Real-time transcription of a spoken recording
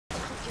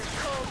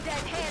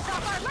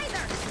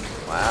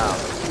Wow.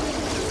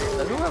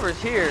 So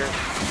whoever's here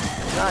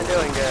is not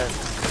doing good.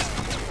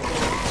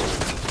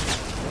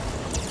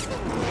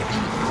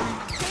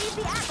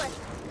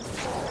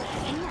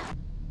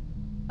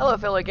 Hello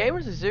fellow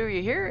gamers, it's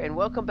Zuria here, and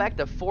welcome back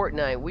to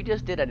Fortnite. We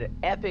just did an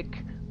epic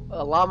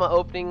llama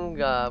opening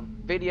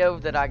video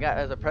that I got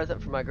as a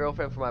present for my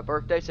girlfriend for my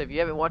birthday, so if you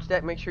haven't watched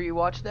that, make sure you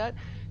watch that.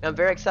 And I'm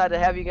very excited to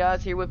have you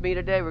guys here with me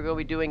today. We're going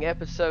to be doing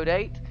episode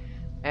 8,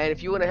 and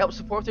if you want to help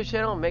support the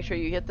channel, make sure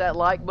you hit that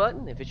like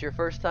button. If it's your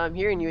first time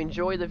here and you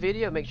enjoy the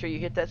video, make sure you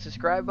hit that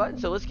subscribe button.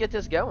 So let's get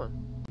this going.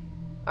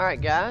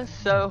 Alright guys,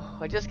 so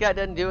I just got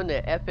done doing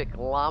the epic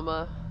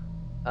llama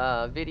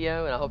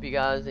video, and I hope you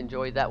guys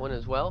enjoyed that one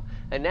as well.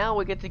 And now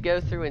we get to go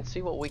through and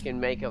see what we can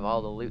make of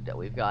all the loot that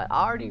we've got.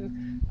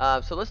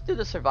 So let's do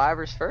the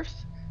survivors first.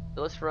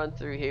 So let's run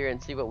through here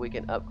and see what we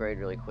can upgrade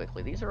really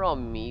quickly. These are all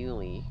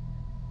melee,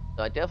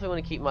 so I definitely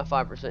want to keep my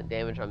 5%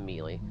 damage on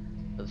melee.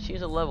 So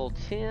she's a level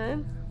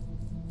 10,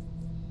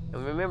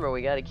 and remember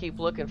we got to keep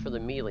looking for the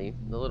melee,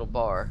 the little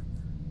bar.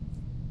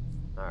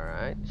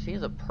 Alright,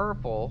 she's a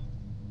purple,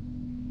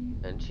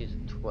 and she's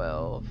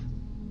 12.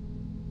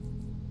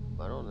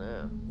 I don't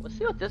know. Let's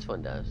see what this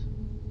one does.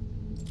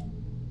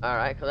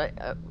 Alright,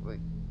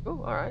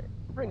 alright.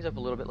 Brings up a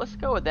little bit. Let's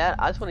go with that.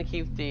 I just want to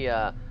keep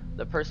the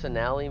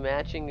personality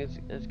matching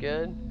is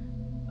good.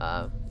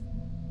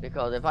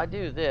 Because if I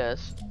do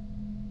this,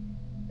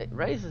 it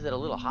raises it a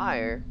little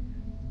higher.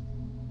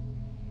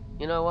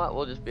 You know what?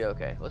 We'll just be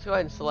okay. Let's go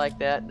ahead and select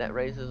that. That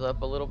raises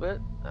up a little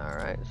bit.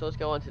 Alright, so let's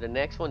go on to the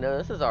next one. Now,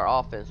 this is our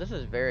offense. This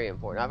is very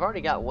important. I've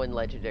already got one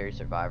legendary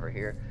survivor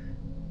here.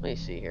 Let me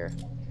see here.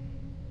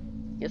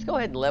 Let's go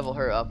ahead and level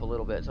her up a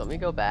little bit. So let me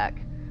go back.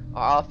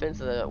 Our offense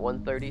is at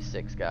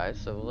 136, guys.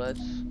 So let's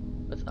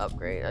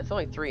upgrade. That's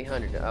only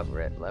 300 to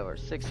upgrade. Level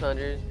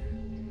 600,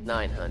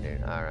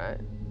 900. All right.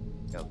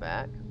 Go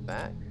back.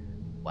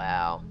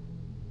 Wow.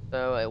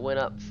 So it went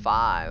up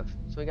 5.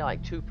 So we got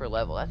like 2 per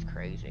level. That's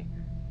crazy.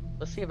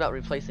 Let's see about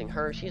replacing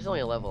her. She's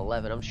only a level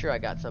 11. I'm sure I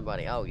got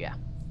somebody. Oh yeah,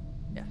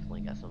 definitely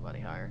got somebody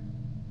higher.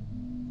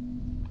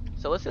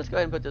 So let's just go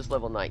ahead and put this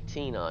level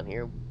 19 on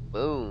here.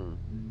 Boom.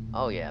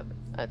 Oh yeah.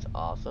 That's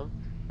awesome.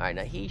 Alright,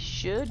 now he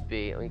should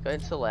be, let me go ahead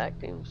and select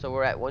him. So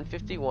we're at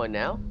 151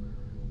 now.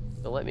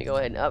 So let me go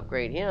ahead and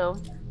upgrade him.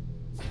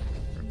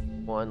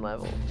 1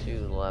 level,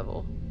 2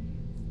 level,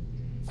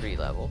 3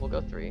 level. We'll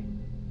go 3.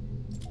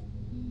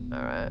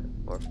 Alright,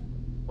 we're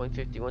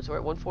 151, so we're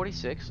at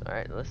 146.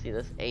 Alright, let's see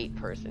this 8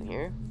 person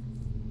here.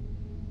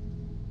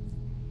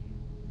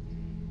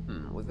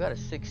 We've got a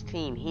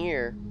 16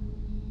 here.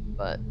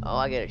 But, oh,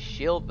 I get a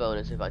shield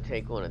bonus if I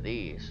take one of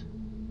these.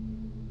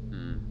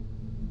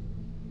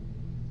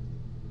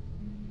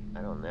 I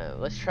don't know.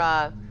 Let's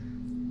try.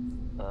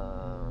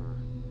 Doesn't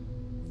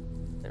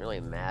really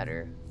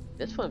matter.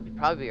 This one would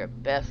probably be our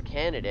best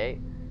candidate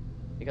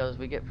because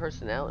we get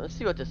personality. Let's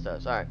see what this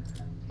does. All right.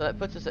 So that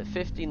puts us at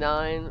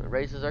 59.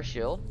 Raises our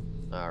shield.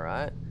 All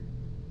right.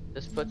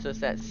 This puts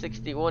us at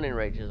 61 and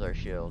raises our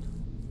shield.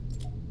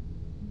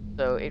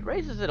 So it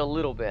raises it a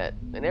little bit,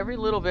 and every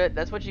little bit.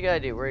 That's what you gotta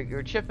do.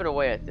 We're chipping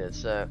away at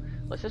this. So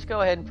let's just go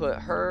ahead and put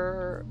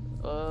her.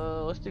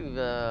 Let's do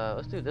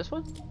this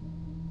one.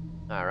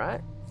 All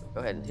right. Go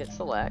ahead and hit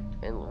select,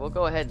 and we'll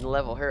go ahead and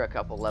level her a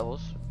couple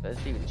levels.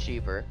 That's even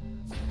cheaper.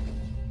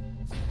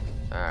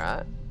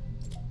 Alright.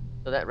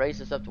 So that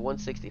raises us up to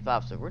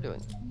 165, so we're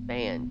doing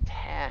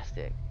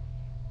fantastic.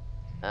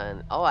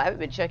 And, oh, I haven't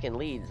been checking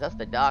leads. That's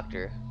the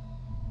doctor.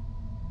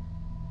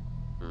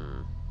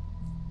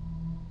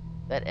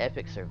 That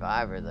epic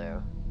survivor,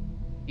 though.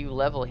 You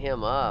level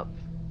him up.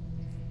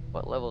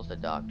 What level is the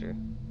doctor?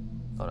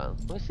 Hold on.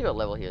 Let me see what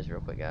level he is real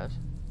quick, guys.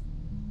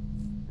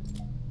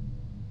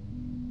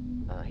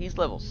 He's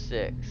level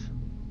 6.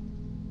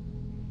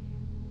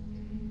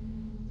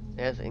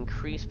 He has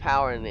increased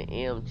power in the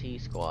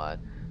EMT squad.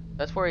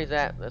 That's where he's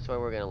at. That's where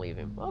we're gonna leave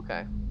him.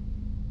 Okay.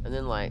 And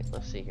then, like,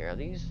 let's see here. Are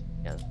these?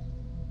 Yeah.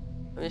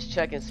 Let me just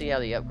check and see how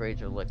the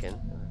upgrades are looking.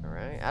 All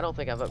right. I don't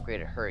think I've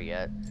upgraded her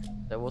yet.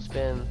 So we'll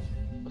spend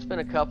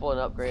a couple and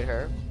upgrade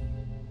her.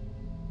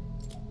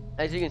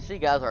 As you can see,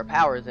 guys, our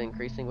power is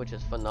increasing, which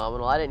is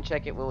phenomenal. I didn't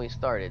check it when we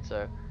started,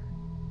 so.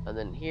 And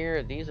then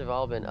here, these have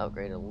all been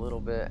upgraded a little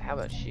bit. How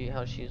about she?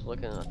 How she's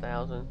looking at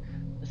 1,000.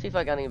 Let's see if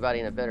I got anybody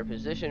in a better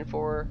position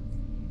for her.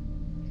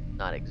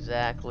 Not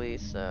exactly.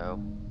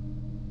 So,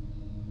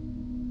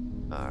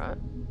 all right,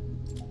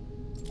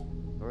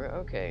 we're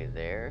okay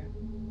there.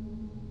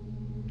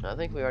 I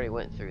think we already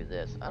went through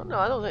this. I don't know.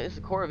 I don't think it's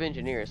the Corps of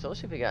Engineers. So let's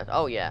see if we got.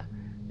 Oh yeah,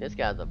 this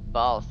guy's a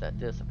boss at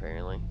this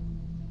apparently.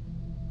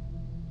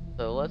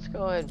 So let's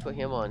go ahead and put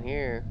him on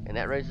here, and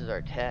that raises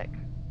our tech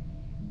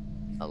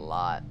a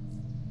lot.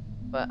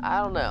 But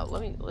I don't know.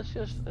 Let's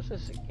just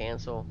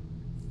cancel.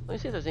 Let me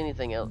see if there's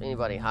anything else,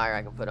 anybody higher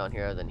I can put on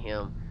here other than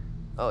him.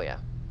 Oh yeah,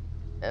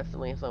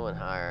 definitely someone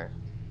higher.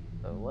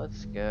 So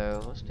let's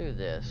go. Let's do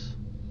this.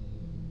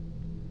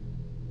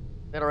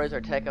 Gotta raise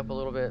our tech up a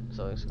little bit.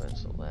 So let's go ahead and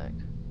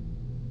select.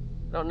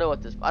 I don't know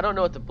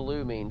what the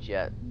blue means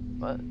yet.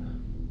 What?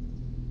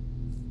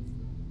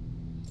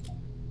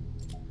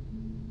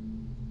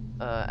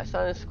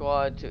 Assign a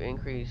squad to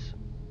increase.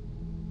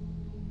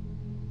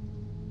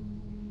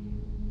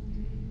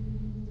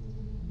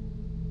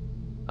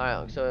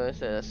 Alright, so it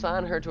says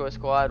assign her to a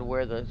squad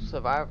where the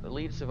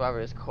lead survivor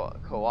is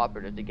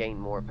cooperative to gain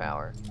more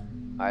power.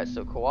 Alright,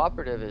 so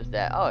cooperative is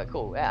that. Oh,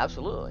 cool. Yeah,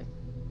 absolutely.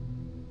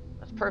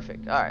 That's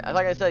perfect. Alright,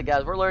 like I said,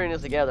 guys, we're learning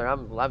this together.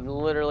 I'm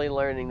literally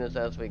learning this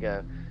as we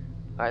go.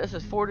 Alright, this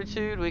is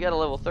Fortitude. We got a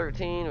level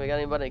 13. We got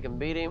anybody that can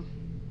beat him?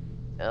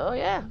 Oh,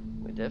 yeah.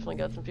 We definitely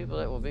got some people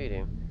that will beat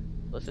him.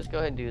 Let's just go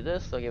ahead and do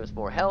this. They'll give us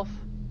more health.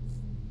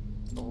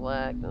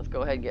 Select. Let's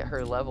go ahead and get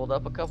her leveled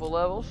up a couple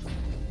levels.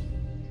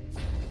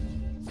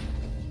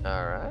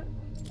 Alright.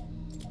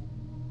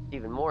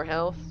 Even more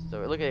health. So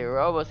look at it, we're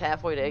almost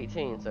halfway to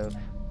 18. So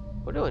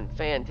we're doing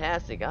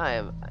fantastic. I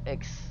am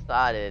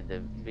excited to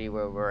be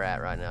where we're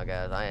at right now,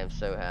 guys. I am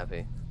so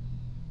happy.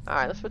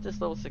 Alright, let's put this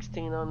level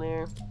 16 on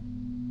there.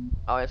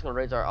 Oh, it's going to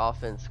raise our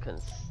offense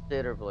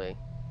considerably.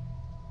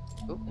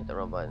 Oop, hit the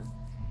wrong button.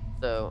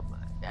 So,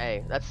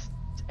 hey, that's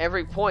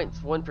every point's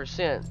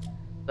 1%.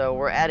 So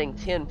we're adding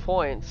 10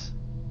 points.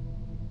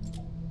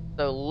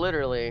 So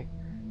literally,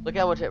 look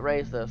how much it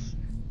raised us.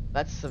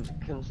 That's some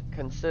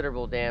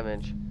considerable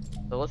damage.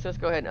 So let's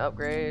just go ahead and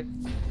upgrade.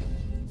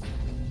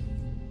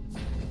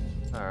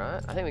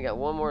 Alright, I think we got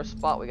one more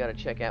spot we got to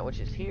check out, which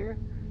is here.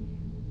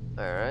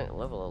 Alright,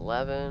 level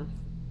 11.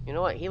 You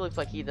know what? He looks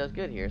like he does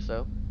good here,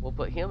 so we'll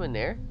put him in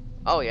there.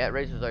 Oh yeah, it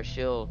raises our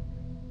shield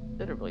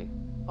considerably.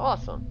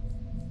 Awesome.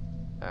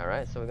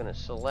 Alright, so we're going to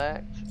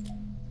select.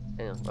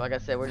 And like I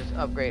said, we're just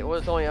upgrade. We'll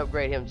just only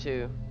upgrade him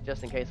too,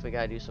 just in case we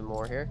got to do some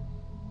more here.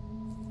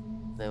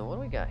 Then what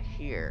do we got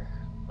here?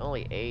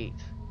 Only 8.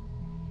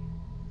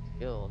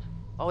 Shield.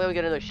 Oh, we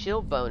get another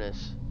shield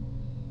bonus.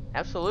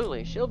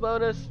 Absolutely. Shield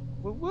bonus.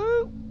 Woo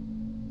woo.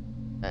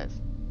 That's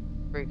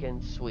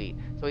freaking sweet.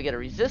 So we get a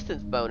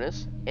resistance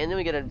bonus, and then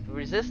we get a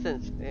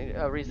resistance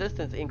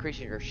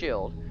increasing your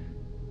shield.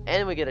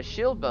 And we get a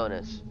shield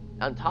bonus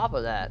on top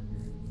of that.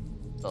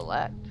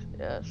 Select.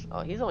 Yes.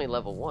 Oh, he's only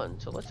level 1.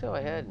 So let's go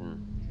ahead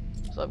and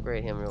let's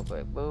upgrade him real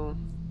quick.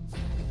 Boom.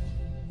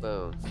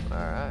 Boom.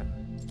 Alright.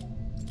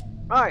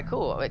 Alright,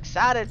 cool. I'm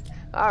excited.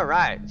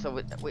 Alright.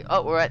 So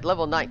we're at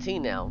level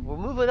 19 now. We're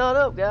moving on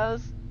up,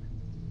 guys.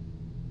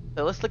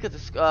 So let's look at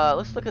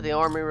the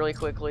army really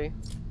quickly.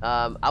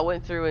 I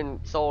went through and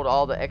sold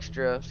all the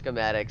extra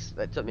schematics.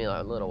 That took me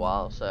a little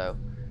while, so.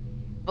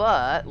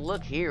 But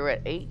look here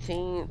at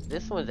 18.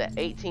 This one's at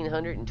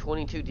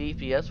 1822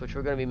 DPS, which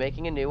we're going to be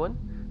making a new one.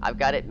 I've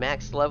got it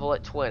max level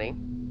at 20.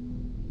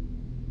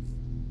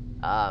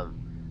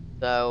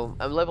 So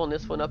I'm leveling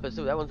this one up as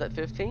that one's at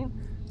 15.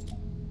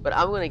 But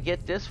I'm going to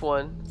get this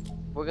one.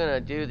 We're going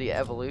to do the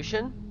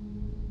evolution.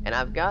 And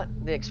I've got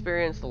the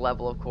experience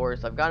level, of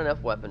course. I've got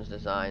enough weapons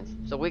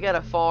designs. So we got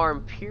to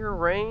farm pure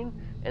rain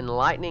and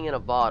lightning in a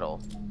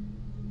bottle.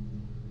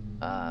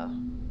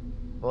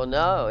 Well,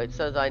 no, it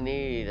says I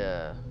need,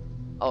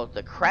 oh,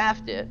 to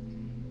craft it,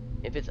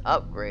 if it's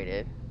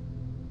upgraded,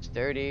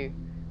 sturdy,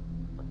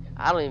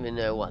 I don't even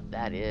know what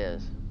that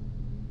is.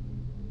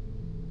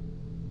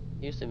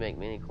 Used to make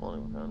mini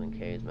cloning found in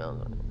caves,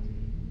 mountains on it.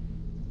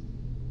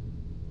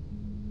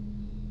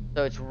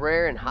 So it's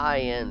rare and high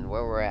end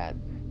where we're at.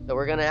 So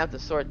we're gonna have to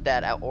sort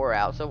that out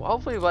out. So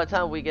hopefully by the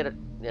time we get it,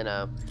 you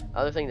know,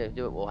 other thing to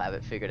do it, we'll have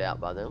it figured out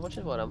by then, which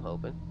is what I'm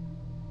hoping.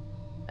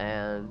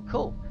 And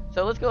cool.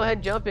 So let's go ahead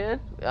and jump in.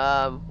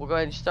 We'll go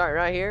ahead and start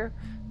right here,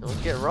 and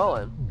let's get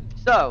rolling.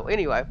 So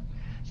anyway,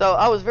 so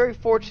I was very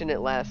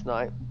fortunate last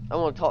night. I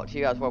want to talk to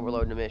you guys while we're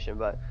loading the mission,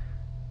 but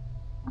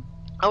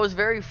I was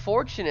very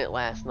fortunate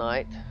last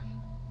night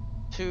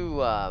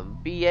to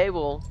be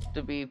able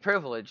to be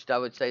privileged, I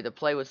would say, to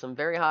play with some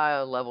very high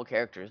level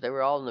characters. They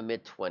were all in the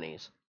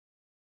mid-20s,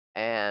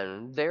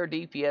 and their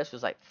DPS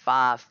was like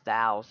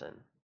 5,000.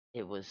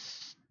 It was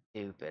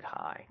stupid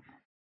high.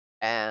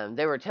 And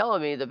they were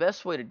telling me the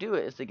best way to do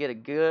it is to get a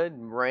good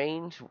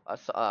range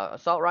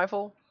assault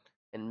rifle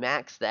and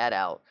max that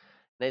out.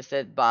 They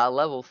said by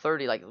level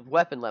 30, like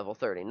weapon level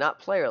 30, not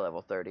player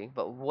level 30,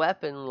 but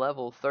weapon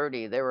level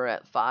 30, they were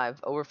at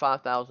over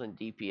 5,000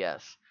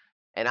 DPS.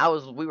 And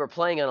we were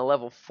playing on a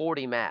level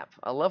 40 map,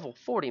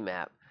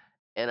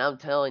 and I'm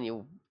telling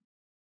you,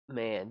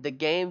 man, the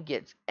game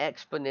gets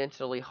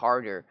exponentially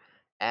harder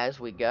as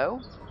we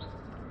go.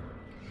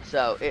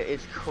 So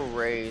it's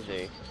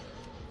crazy.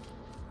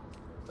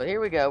 But here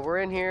we go. We're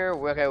in here.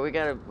 Okay, we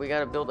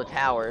gotta build the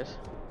towers.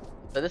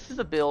 So this is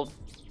a build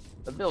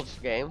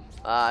game.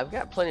 I've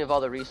got plenty of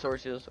all the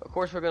resources. Of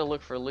course, we're gonna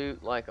look for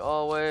loot like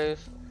always.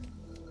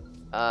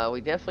 We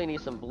definitely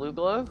need some blue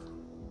glow.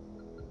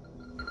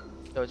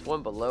 So it's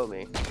one below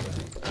me.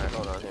 All right,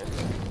 hold on here.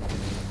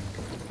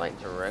 Fighting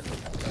directly.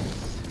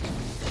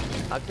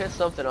 I pissed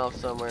something off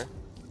somewhere.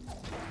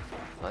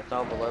 Oh, it's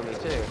all below me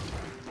too.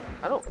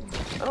 I don't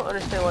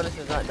understand why this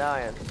is not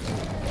dying.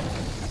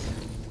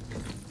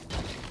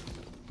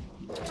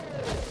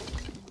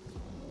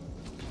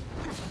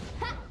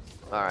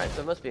 Alright,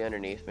 so it must be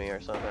underneath me or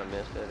something. I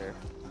missed it, or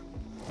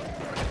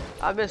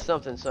I missed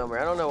something somewhere.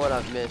 I don't know what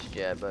I've missed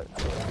yet, but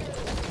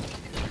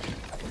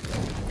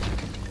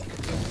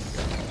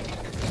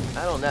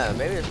I don't know.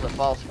 Maybe it's the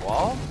false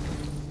wall?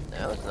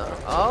 No, it's not.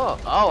 Oh,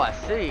 oh, I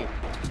see.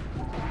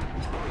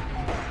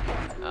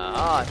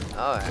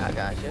 I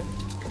got you.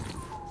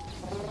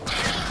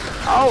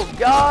 Oh,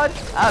 God!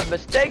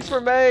 Mistakes were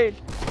made!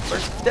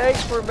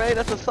 Mistakes were made.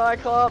 That's a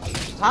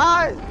Cyclops.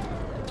 Hi!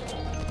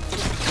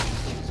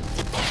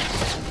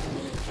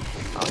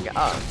 Oh,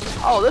 God.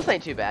 Oh, this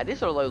ain't too bad.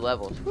 These are low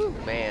levels. Whew,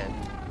 man.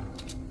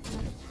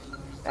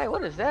 Hey,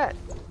 what is that?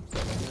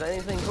 Is that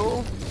anything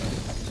cool?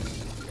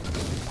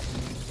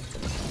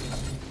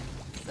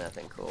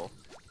 Nothing cool.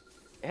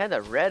 It had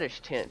that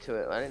reddish tint to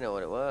it. I didn't know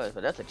what it was,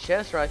 but that's a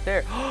chest right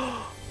there.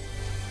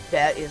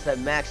 That is the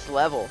max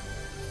level.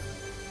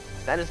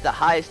 That is the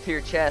highest tier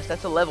chest.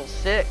 That's a level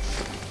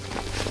 6.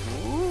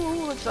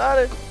 Ooh, I'm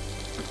excited.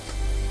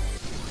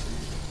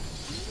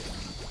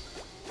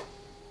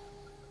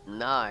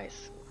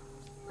 Nice.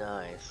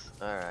 Nice.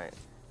 Alright.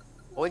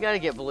 Well, we gotta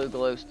get blue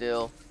glow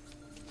still.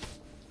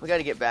 We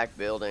gotta get back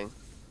building.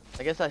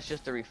 I guess that's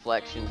just the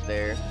reflections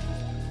there.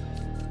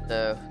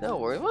 So, no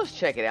worries. Let's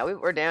check it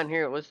out. We're down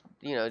here. Let's,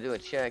 you know, do a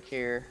check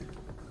here.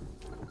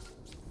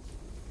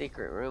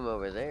 Secret room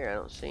over there. I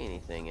don't see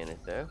anything in it,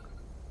 though.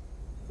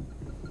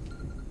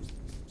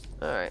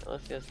 Alright,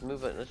 let's just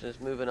move it. Let's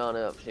just move it on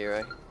up here,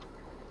 right?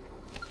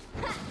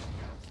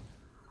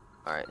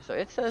 Alright, so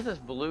it says this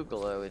blue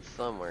glow is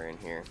somewhere in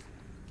here.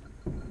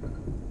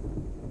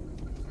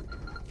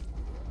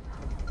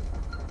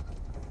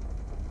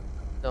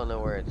 Don't know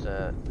where it's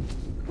at.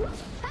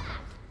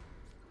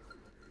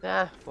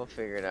 Nah, we'll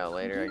figure it out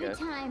later, I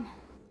guess.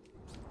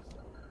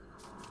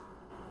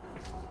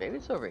 Maybe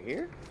it's over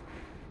here?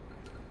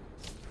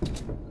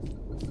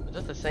 Is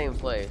this the same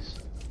place?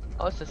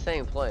 Oh, it's the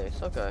same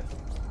place. Okay.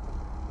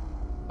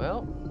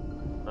 Well,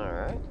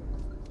 alright.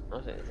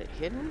 Is it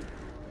hidden?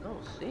 I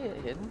don't see it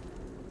hidden.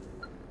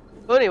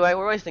 But anyway,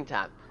 we're wasting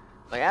time.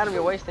 Like, Adam,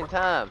 you're wasting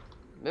time.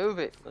 Move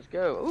it. Let's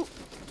go. Ooh.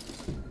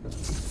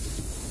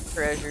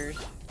 Treasures.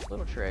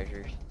 Little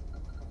treasures.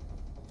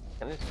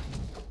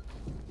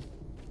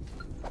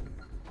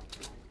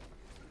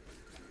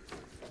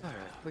 Alright,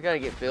 we gotta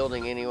get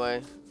building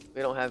anyway.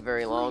 We don't have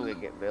very long to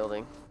get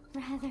building.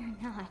 Rather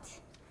not.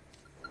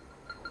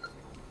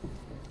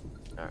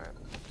 Alright,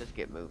 just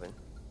get moving.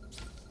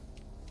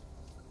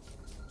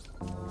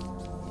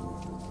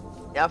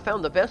 Yeah, I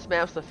found the best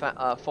maps to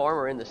farm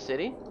are in the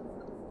city.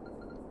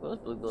 Well, there's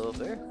blue glow up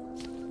there.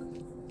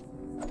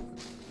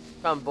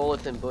 Found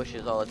bullets in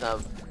bushes all the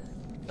time.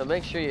 So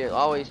make sure you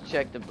always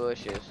check the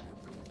bushes.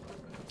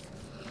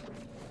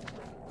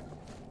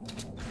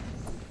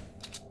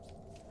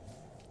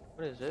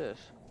 What is this?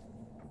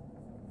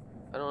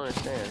 I don't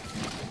understand.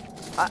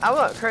 I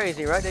went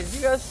crazy, right? Did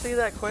you guys see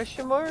that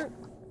question mark?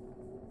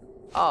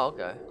 Oh,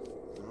 okay.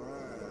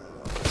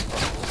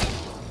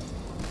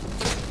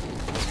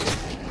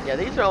 Yeah,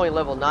 these are only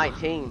level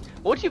 19.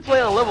 Once you play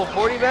on a level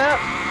 40 map,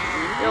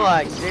 you're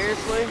like,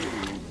 seriously?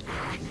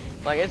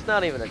 Like, it's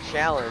not even a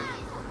challenge.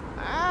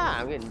 Ah,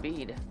 I'm getting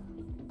beat.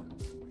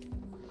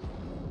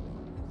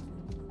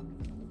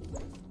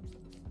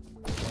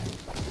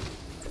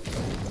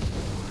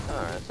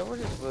 Alright, so we're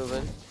just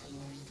moving.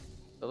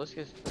 So let's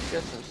get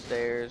some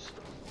stairs.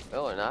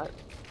 Oh, or not.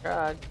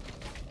 Tried.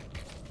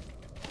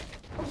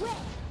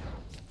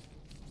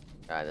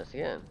 Try this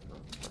again.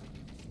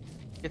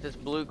 Get this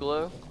blue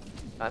glow.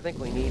 I think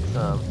we need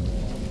some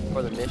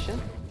for the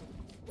mission.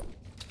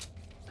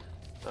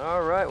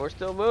 Alright, we're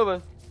still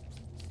moving.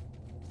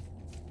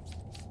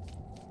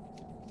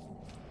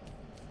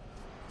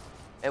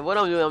 And what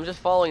I'm doing, I'm just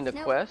following the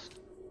quest.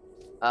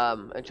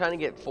 And trying to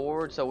get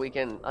forward so we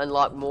can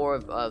unlock more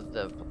of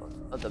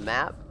the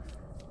map.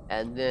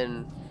 And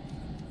then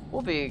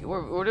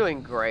we're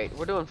doing great.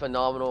 We're doing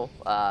phenomenal.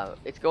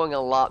 It's going a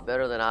lot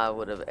better than I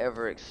would have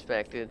ever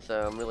expected,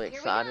 so I'm really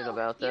excited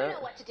about that. You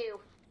know what to do.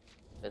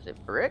 Is it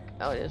brick?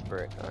 Oh, it is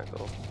brick. Alright,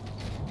 cool.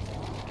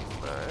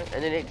 Alright,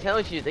 and then it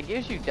tells you, it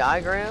gives you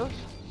diagrams.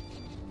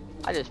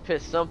 I just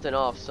pissed something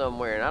off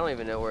somewhere, and I don't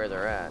even know where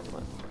they're at.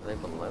 What, are they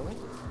below me?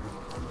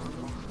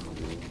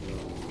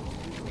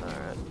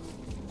 Alright.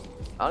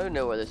 I don't even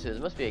know where this is.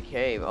 It must be a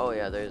cave. Oh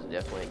yeah, there's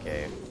definitely a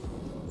cave.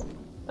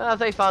 If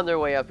they find their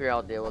way up here,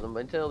 I'll deal with them. But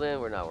until then,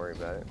 we're not worried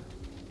about it.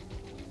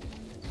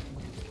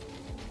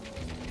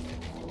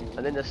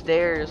 And then the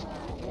stairs,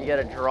 you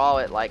gotta draw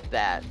it like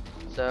that.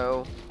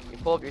 So, you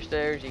pull up your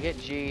stairs, you hit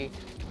G,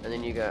 and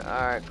then you go,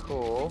 alright,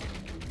 cool.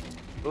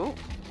 Ooh.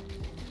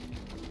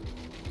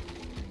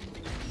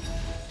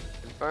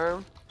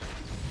 Confirm.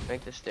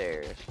 Make the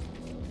stairs.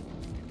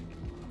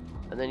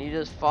 And then you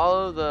just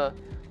follow the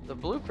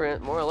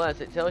blueprint, more or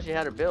less. It tells you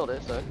how to build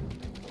it, so.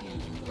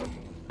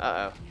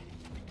 Uh-oh.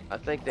 I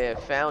think they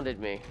have founded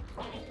me.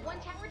 One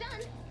tower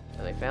done.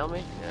 Have they found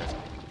me? Yeah.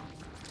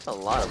 That's a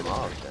lot of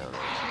mobs down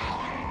there.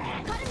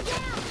 Cut him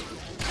down.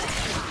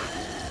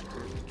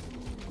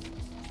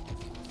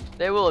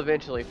 They will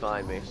eventually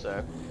find me,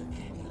 so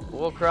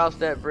we'll cross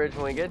that bridge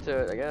when we get to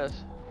it, I guess.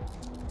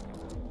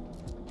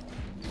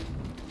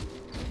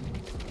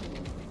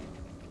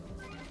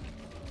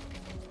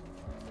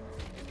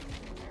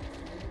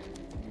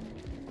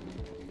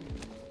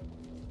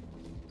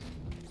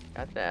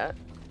 Got that.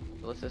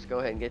 So let's just go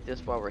ahead and get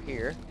this while we're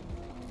here.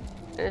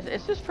 And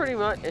it's just pretty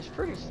much, it's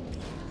pretty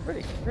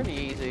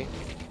easy.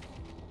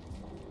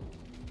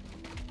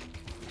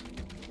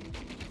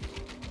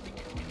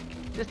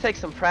 Just takes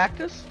some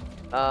practice.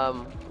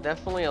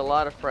 Definitely a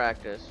lot of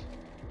practice.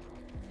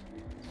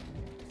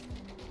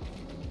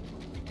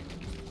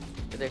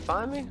 Did they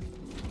find me?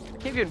 I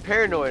keep getting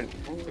paranoid.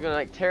 They're gonna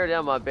like tear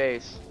down my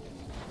base.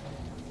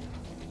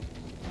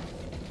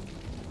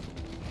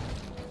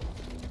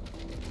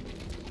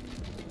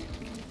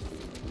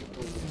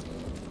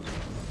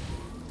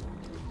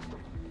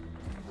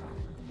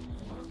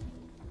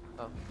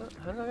 Oh,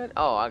 how did I get?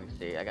 Oh, I can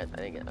see. I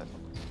didn't get. Okay.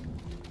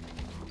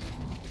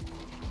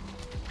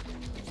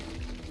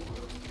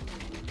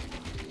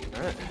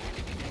 Alright.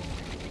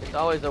 It's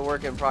always a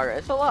work in progress.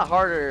 It's a lot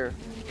harder.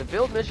 The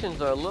build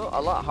missions are a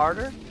lot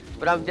harder,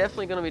 but I'm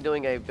definitely going to be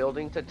doing a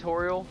building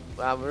tutorial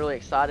I'm really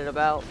excited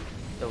about.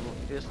 So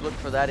just look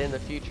for that in the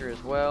future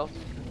as well.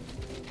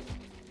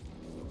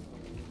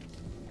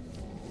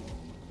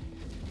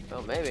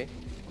 Oh, maybe.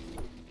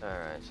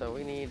 Alright, so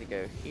we need to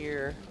go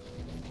here.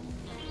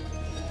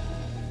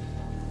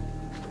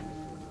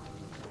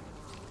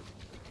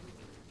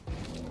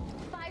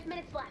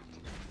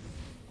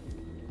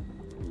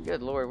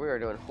 Good lord, we are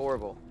doing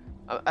horrible.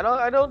 I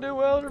don't do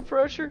well under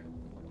pressure.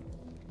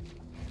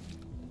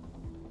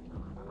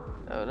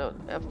 Oh no,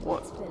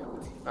 F1.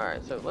 All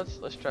right, so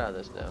let's try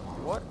this now.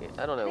 What?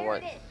 I don't know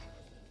what.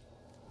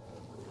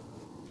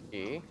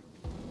 E.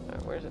 All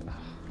right, where's it?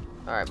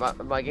 All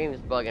right, my game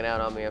is bugging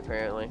out on me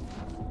apparently.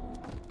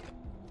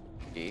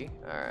 E.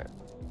 All right.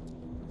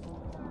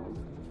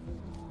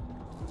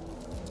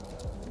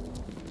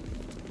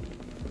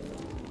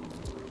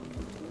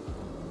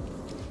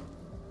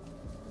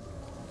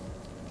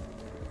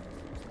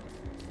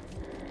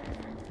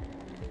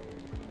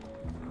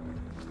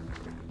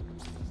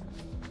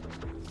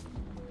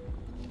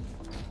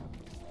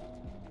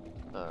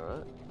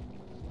 Alright.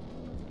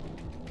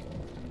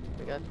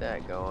 We got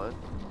that going.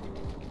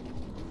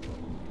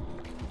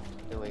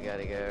 Then we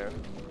gotta go.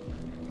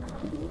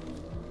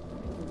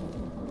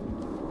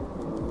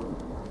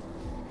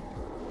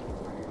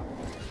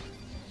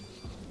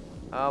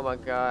 Oh my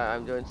god,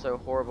 I'm doing so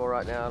horrible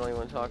right now, I don't even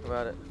want to talk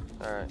about it.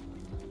 Alright.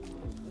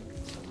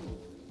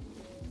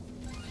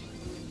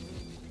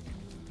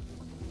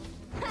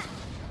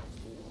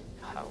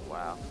 Oh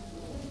wow.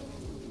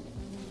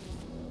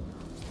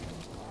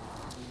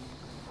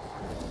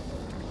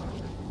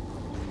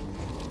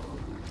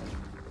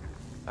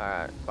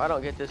 Alright, if I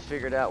don't get this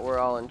figured out, we're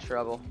all in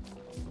trouble.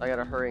 I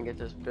gotta hurry and get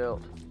this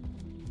built.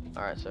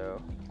 Alright,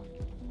 so.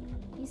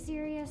 You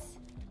serious?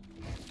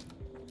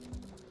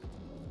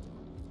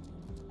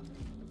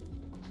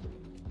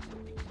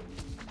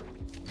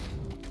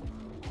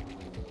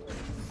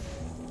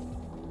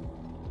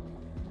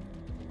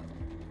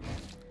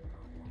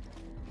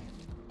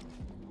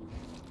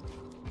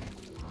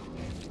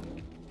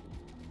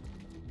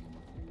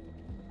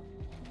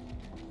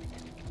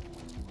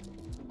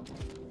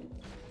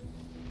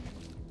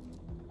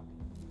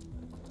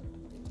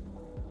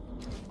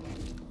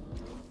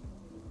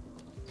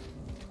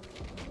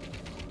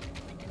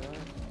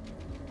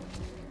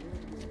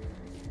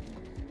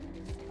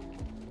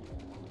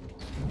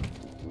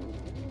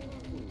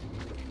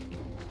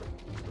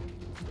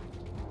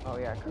 Oh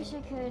yeah. Wish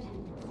I could.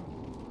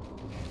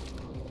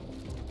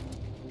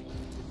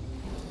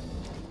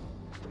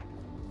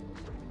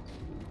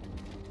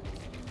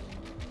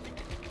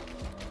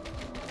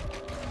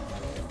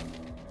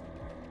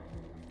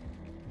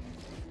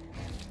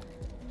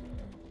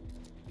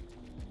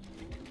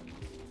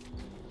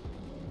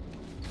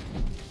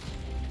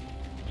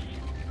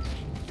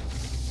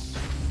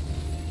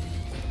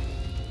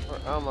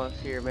 We're almost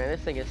here, man.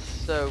 This thing is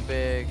so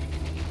big.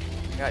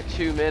 Got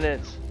 2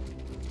 minutes.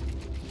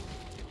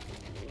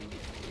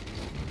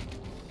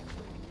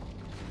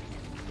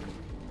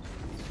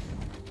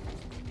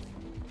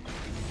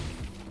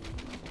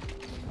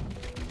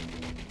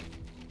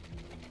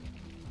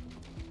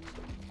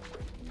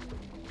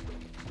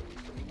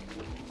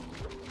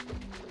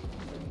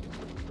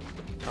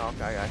 Oh,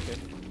 okay, I got you.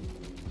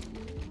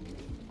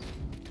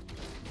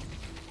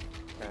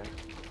 Okay.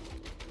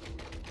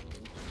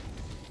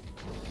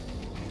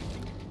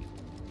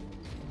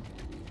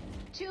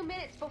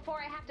 Minutes before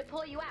I have to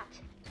pull you out.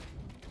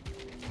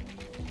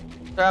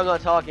 Sorry, I'm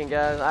not talking,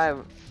 guys. I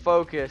am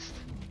focused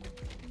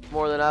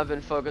more than I've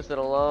been focused in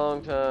a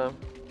long time.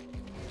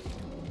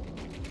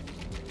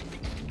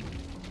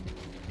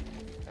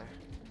 Okay.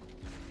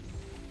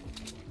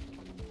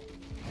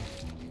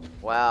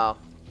 Wow.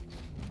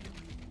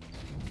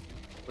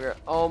 We're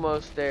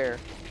almost there.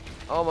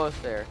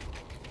 Almost there.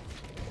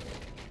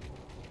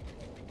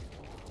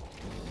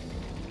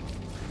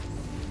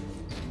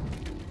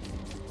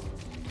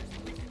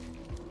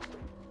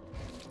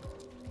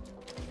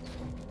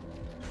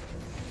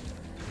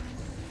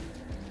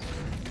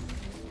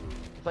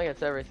 I think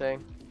it's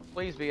everything.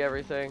 Please be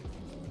everything.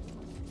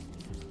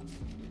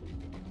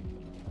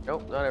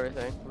 Nope, not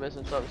everything. I'm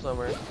missing something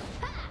somewhere.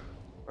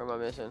 Where am I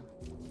missing?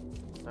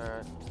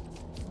 Alright.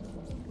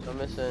 So I'm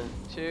missing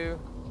 2.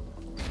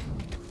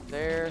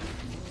 There.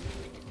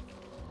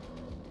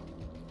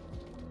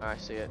 Oh, I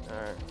see it.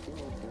 Alright.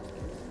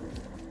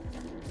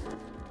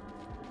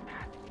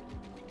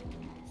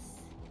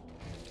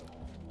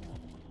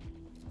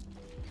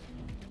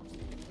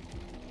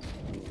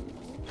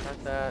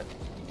 Got that.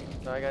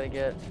 So I gotta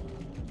get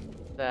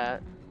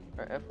that.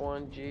 Alright,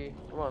 F1, G.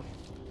 Come on.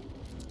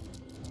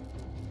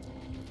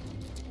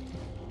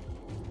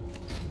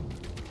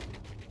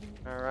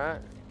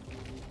 Alright.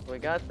 We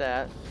got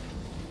that.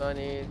 So I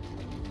need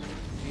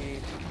G.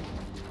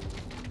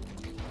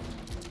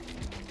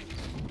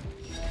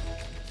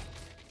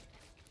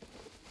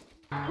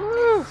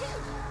 Woo!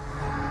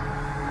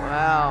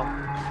 Wow.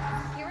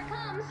 Here it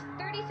comes.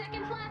 30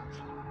 seconds left.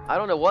 I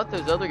don't know what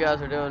those other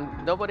guys are doing.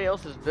 Nobody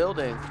else is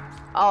building.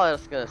 Oh,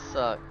 that's gonna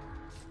suck.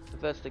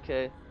 If that's the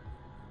case.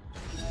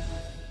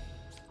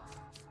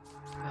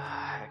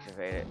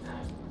 Activate it.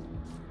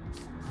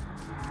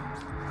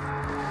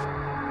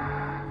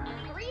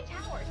 3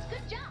 towers.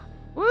 Good job.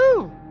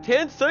 Woo!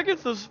 10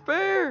 seconds to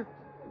spare!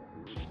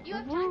 You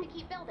have time to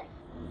keep building.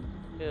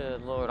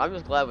 Good lord. I'm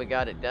just glad we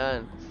got it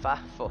done.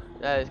 5-4.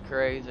 That is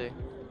crazy.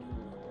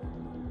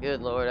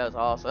 Good lord, that was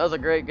awesome. That was a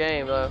great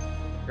game, though.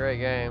 Great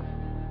game.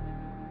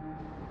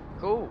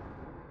 Cool.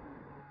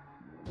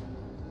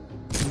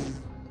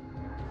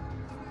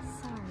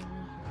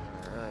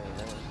 Sorry.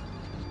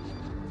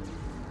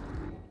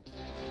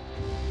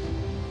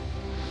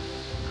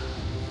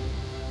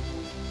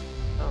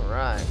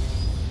 Alright. Alright.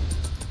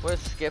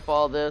 Let's skip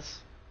all this.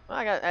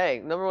 I got,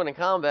 hey, #1 in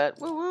combat.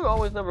 Woo woo,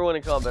 always #1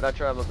 in combat. I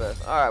try my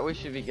best. Alright, we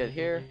should be good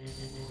here.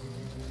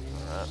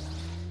 Alright.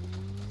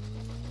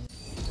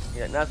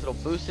 You got nice little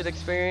boosted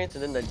experience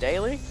and then the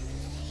daily.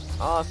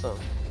 Awesome.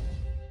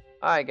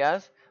 Alright,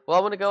 guys. Well,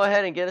 I'm going to go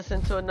ahead and get us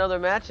into another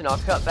match, and I'll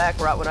cut back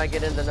right when I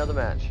get into another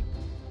match.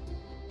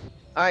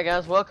 Alright,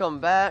 guys, welcome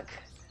back.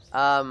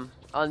 On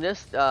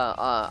this,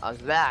 I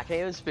can't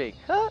even speak.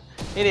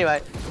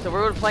 Anyway, so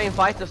we're playing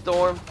Fight the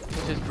Storm,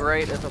 which is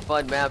great. It's a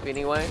fun map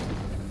anyway.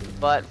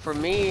 But for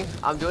me,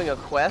 I'm doing a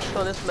quest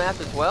on this map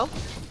as well.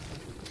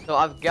 So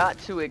I've got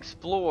to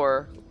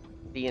explore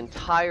the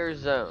entire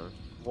zone,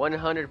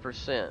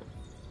 100%.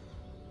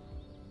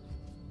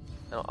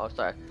 Oh,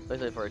 sorry,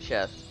 basically for a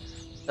chest.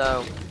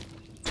 So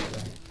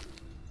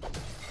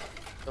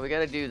we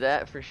gotta do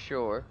that for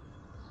sure.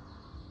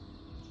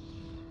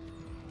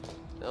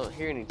 Don't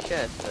hear any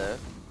chests though.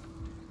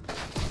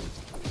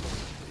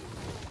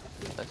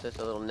 That's just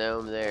a little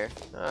gnome there.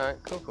 Alright,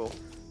 cool.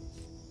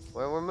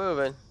 Well, we're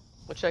moving.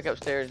 We'll check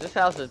upstairs. This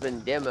house has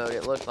been demoed,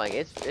 it looks like.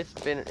 It's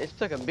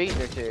took a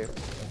beating or two.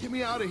 Get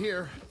me out of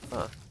here.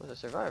 Huh, was a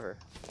survivor.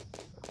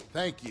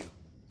 Thank you.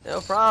 No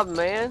problem,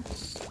 man.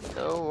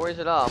 No worries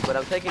at all. But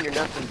I'm taking your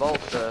nuts and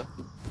bolts though.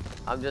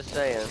 I'm just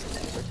saying.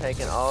 We're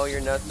taking all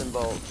your nuts and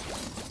bolts.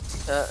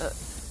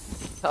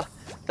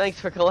 Thanks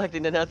for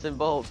collecting the nuts and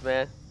bolts,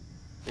 man.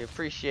 We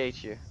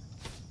appreciate you.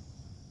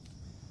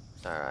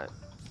 Alright.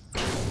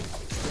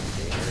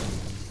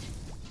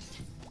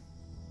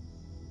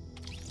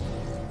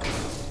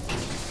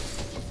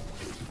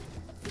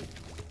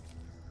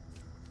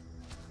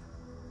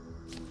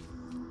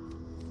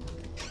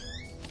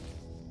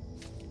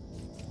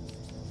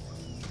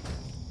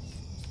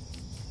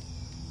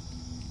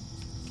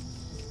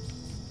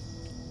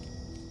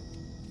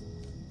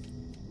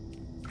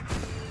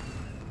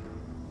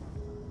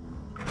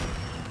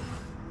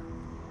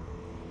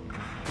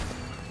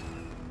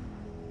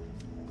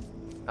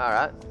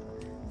 Alright.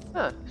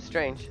 Huh,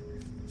 strange.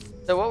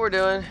 So what we're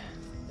doing,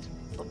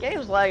 the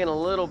game's lagging a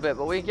little bit,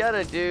 but we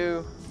gotta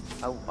do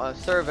a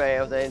survey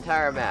of the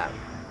entire map.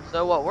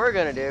 So what we're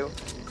gonna do,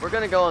 we're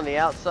gonna go on the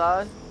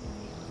outside.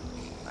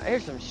 I hear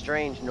some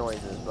strange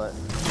noises, but...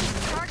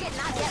 Target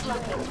not yet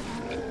located.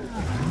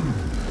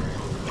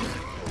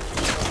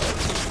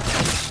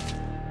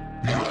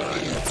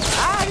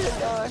 I just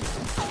died.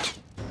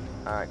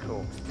 Alright,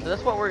 cool. So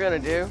that's what we're gonna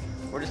do.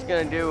 We're just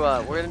gonna do,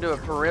 a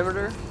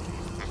perimeter.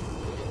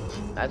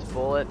 That's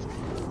bullets.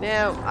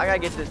 Now, I gotta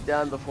get this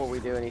done before we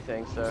do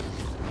anything, so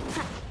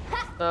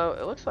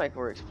it looks like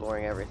we're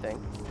exploring everything.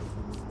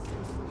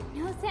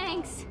 No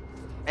thanks.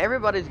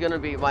 Everybody's gonna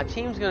be, my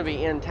team's gonna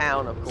be in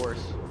town, of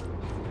course,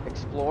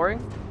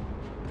 exploring.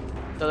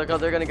 So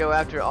they're gonna go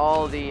after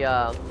all the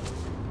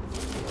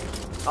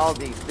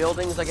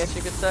buildings, I guess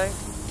you could say.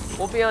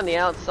 We'll be on the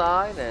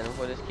outside, and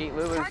we'll just keep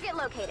moving. Target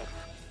located.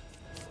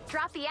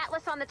 Drop the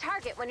atlas on the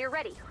target when you're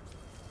ready.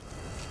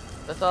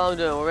 That's all I'm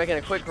doing. We're making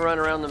a quick run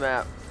around the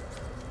map.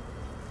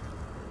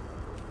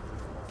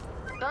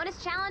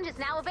 Bonus challenge is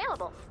now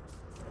available.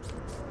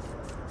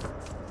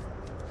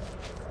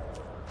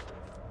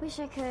 Wish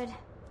I could.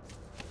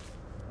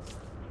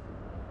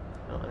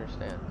 I don't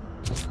understand.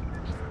 It's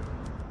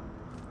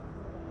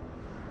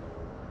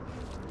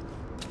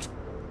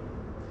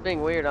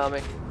being weird on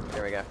me.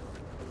 There we go.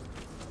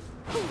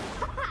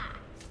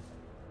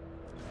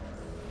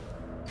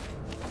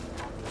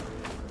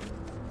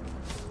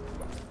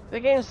 The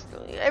game's,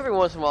 every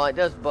once in a while it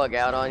does bug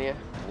out on you.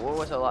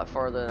 Whoa, it's a lot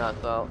farther than I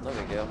thought. No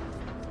big deal.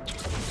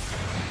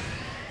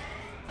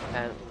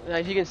 And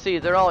as you can see,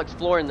 they're all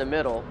exploring the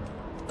middle.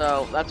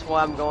 So that's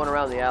why I'm going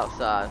around the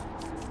outside.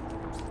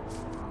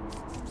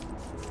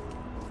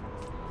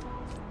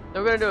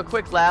 So we're gonna do a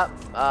quick lap.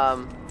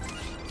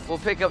 We'll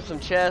pick up some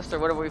chests or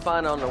whatever we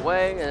find on the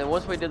way, and then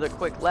once we do the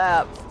quick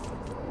lap,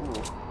 ooh,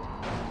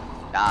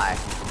 die.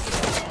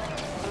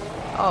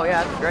 Oh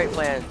yeah, that's a great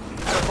plan.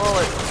 Got a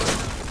bullet.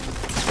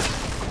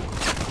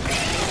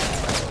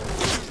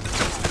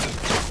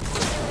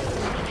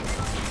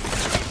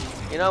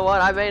 You know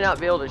what? I may not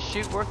be able to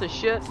shoot worth a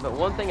shit, but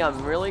one thing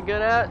I'm really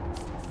good at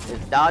is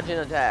dodging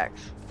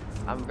attacks.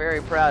 I'm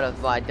very proud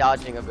of my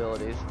dodging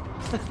abilities.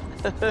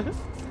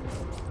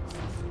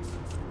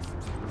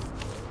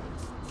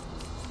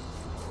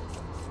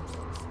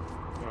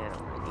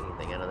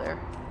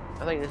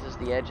 I think this is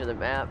the edge of the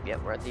map.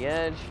 Yep, we're at the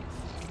edge.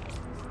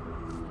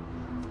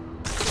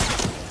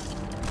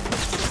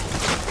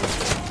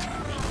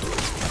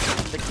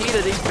 The key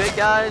to these big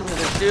guys is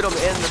to shoot them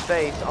in the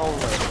face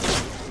only.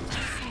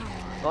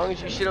 As long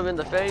as you shoot them in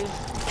the face,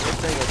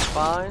 everything is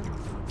fine.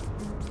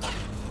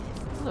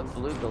 There's a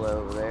blue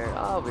glow over there.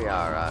 I'll be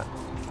alright.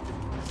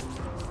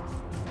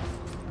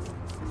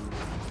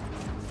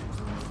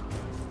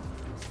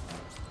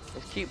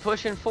 Just keep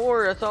pushing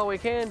forward. That's all we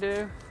can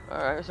do.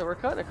 Alright, so we're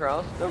cutting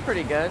across. Doing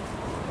pretty good.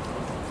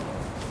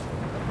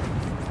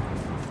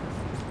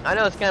 I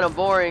know it's kind of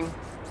boring,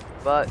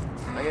 but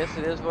I guess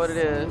it is what it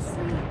is.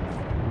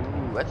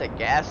 Ooh, that's a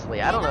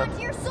ghastly. I don't know.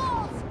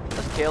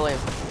 Let's kill him.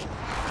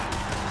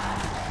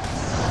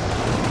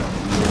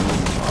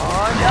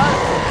 Oh, I got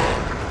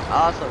him.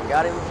 Awesome.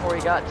 Got him before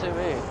he got to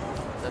me.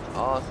 That's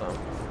awesome.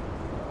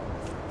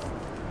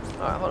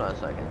 Alright, hold on a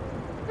second.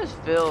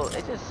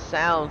 It just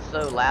sounds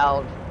so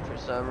loud for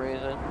some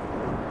reason.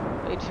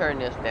 Let me turn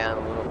this down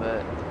a little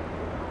bit.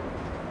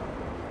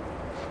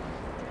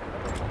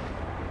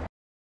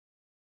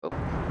 Oh.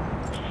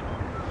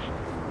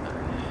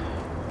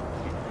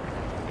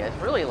 Yeah,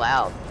 it's really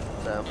loud.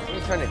 So let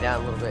me turn it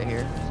down a little bit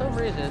here. For some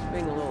reason, it's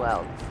being a little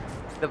loud.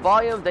 The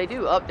volume, they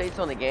do updates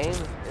on the game.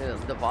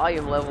 The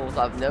volume levels,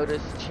 I've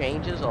noticed,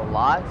 changes a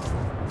lot.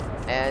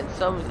 And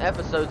some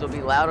episodes will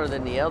be louder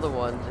than the other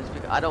ones. It's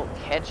because I don't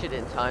catch it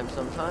in time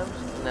sometimes,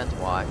 and that's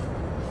why.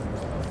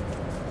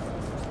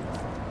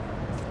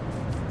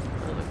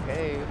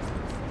 Cave.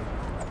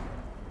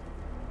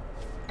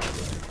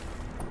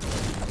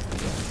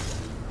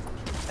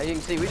 As you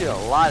can see, we do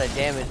a lot of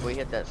damage when we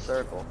hit that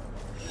circle.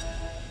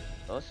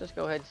 So let's just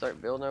go ahead and start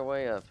building our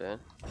way up, then.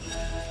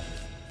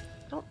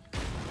 Don't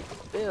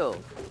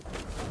build.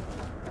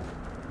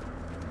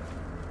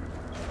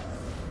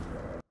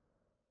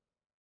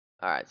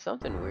 Alright,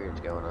 something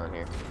weird's going on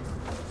here.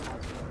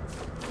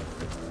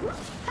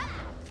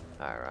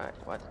 Alright,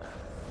 what the?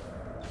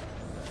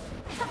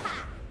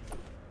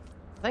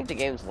 I think the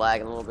game's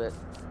lagging a little bit.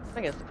 I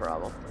think that's the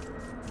problem.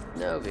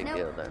 No big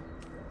deal though.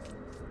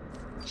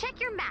 Check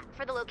your map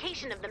for the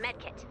location of the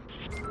medkit.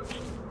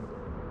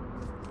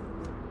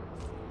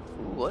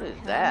 Ooh, what is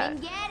that?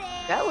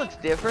 That looks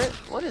different.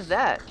 What is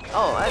that?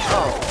 Oh,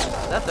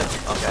 that's a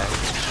okay.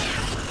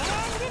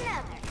 And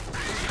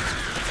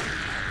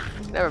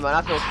another. Never mind,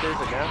 I feel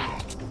stupid now.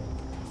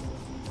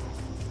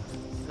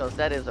 Because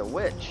that is a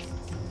witch.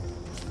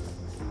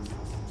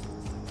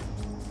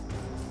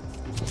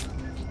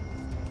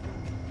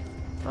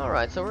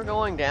 Alright, so we're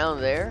going down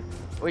there.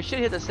 We should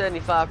hit the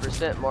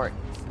 75% mark.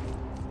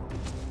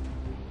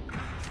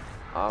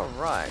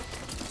 Alright.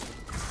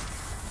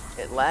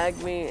 It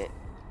lagged me.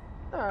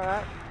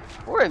 Alright.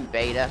 We're in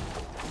beta.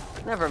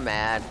 Never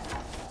mad.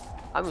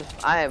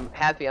 I am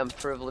happy I'm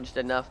privileged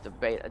enough to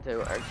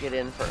get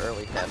in for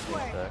early testing,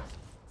 so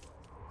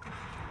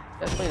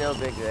definitely no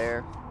big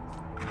there.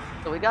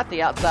 So we got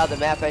the outside of the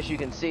map, as you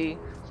can see.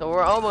 So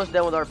we're almost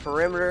done with our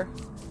perimeter.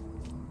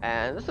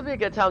 And this will be a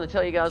good time to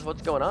tell you guys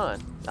what's going on.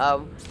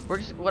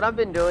 What I've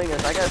been doing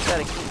is I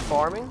gotta keep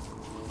farming.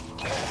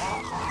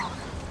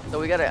 So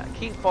we gotta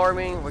keep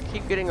farming. We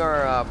keep getting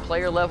our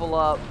player level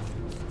up,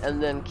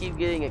 and then keep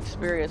getting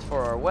experience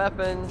for our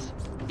weapons.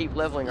 Keep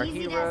leveling our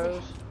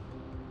heroes,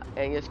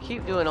 and just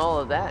keep doing all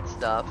of that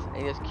stuff,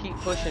 and just keep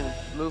pushing,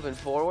 moving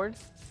forward,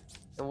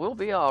 and we'll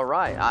be all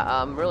right.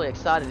 I'm really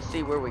excited to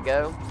see where we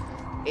go.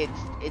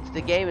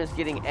 The game is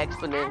getting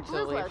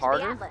exponentially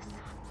harder.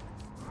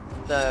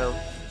 So,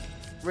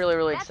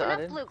 really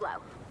excited. Blue glow.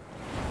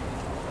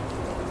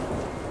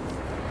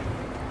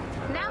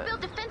 Now build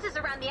defenses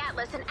around the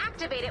Atlas and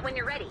activate it when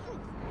you're ready.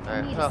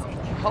 Alright, well,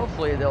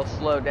 hopefully they'll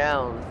slow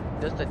down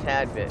just a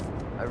tad bit.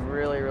 I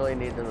really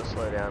need them to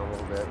slow down a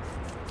little bit.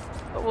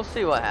 But we'll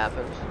see what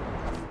happens.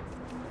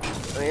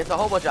 I mean, it's a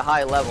whole bunch of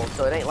high levels,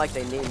 so it ain't like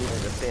they need me to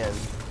defend.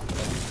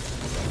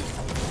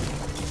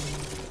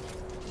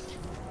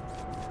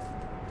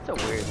 It's a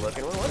weird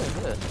looking one. What is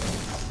this?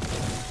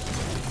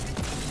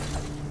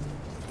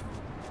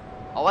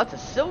 Oh, that's a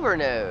silver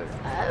node.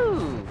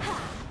 Oh.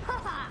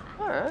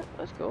 Alright,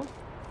 that's cool.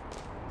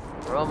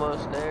 We're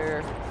almost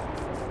there.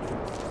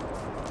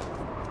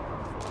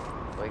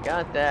 We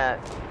got that.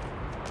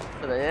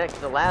 So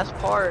the last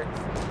part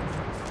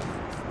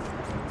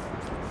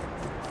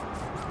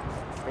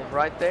is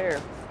right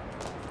there.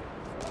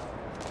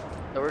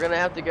 So we're gonna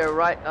have to go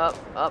right, up,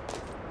 up,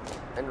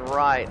 and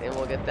right, and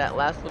we'll get that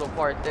last little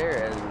part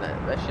there, and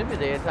that should be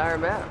the entire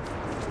map.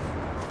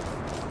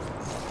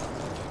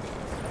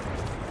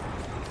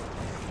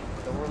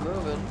 So we're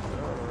moving.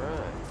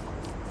 Alright.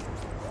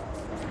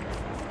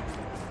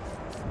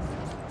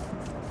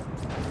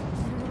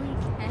 Literally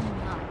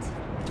cannot.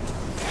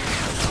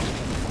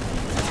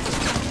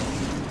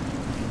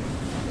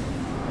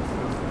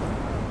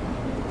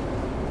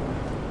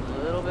 A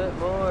little bit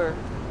more.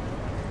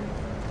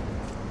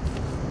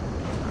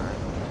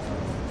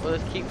 We'll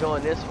just keep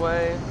going this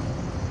way.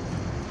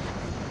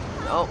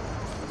 Oh,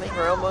 I think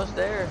we're almost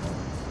there.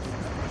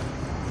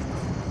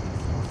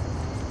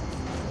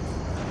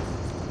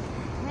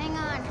 Hang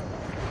on.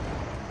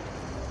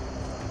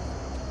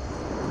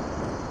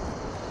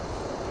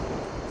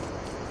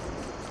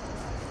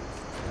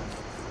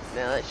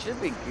 Now that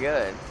should be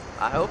good.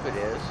 I hope it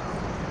is.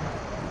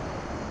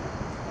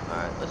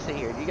 Alright, let's see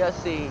here. Do you guys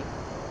see?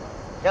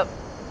 Yep.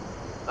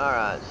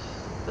 Alright,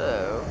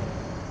 so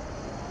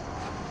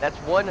that's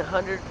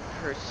 100%,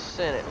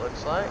 it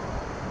looks like.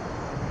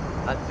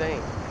 I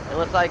think.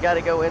 Unless I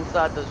gotta go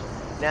inside those.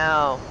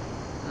 Now,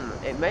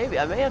 it may be.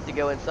 I may have to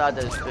go inside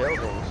those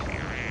buildings.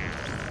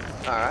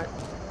 Alright.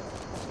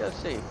 Let's go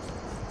see.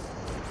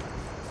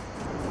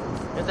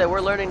 Like I said, we're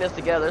learning this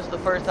together. This is the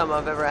first time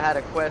I've ever had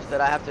a quest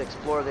that I have to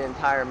explore the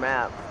entire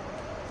map.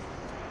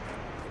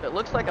 It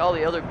looks like all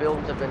the other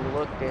buildings have been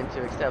looked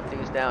into except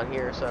these down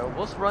here. So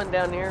we'll just run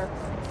down here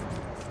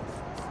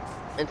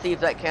and see if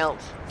that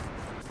counts.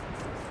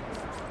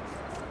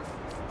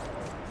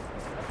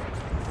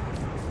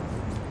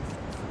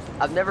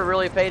 I've never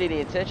really paid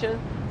any attention,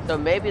 so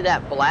maybe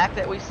that black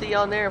that we see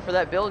on there for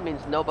that building means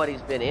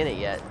nobody's been in it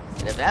yet.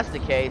 And if that's the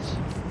case,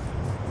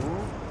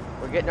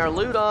 we're getting our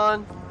loot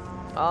on.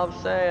 All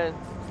I'm saying,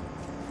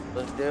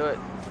 let's do it.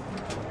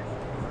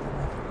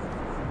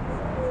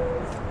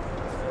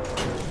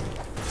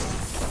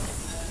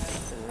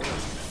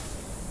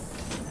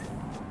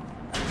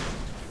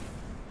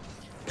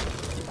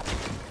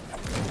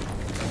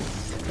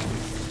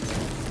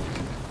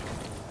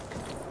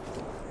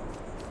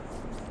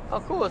 Oh,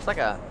 cool! It's like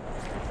a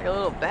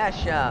little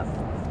bass shop.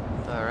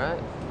 All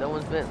right, no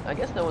one's been. I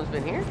guess no one's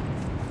been here.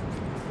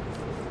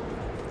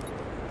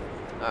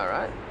 All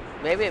right,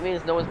 maybe it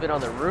means no one's been on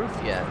the roof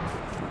yet.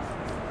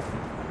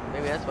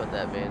 Maybe that's what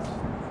that means.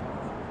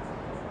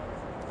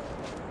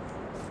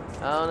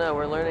 I don't know.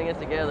 We're learning it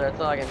together. That's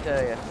all I can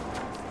tell you.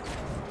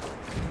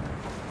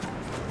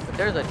 But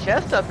there's a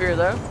chest up here,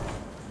 though.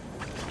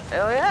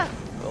 Hell yeah!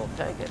 We'll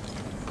take it.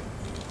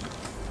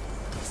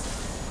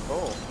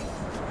 Cool.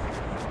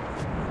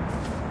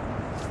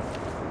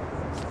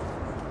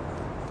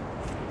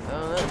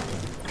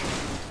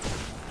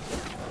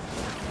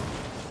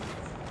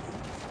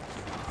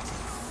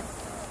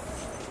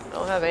 I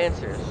don't have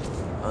answers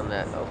on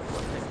that. Oh,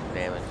 one thing,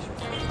 damage.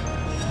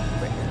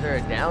 Wait, is there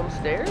a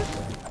downstairs?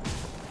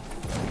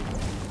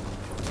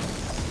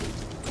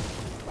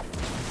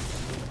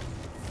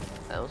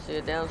 I don't see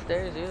a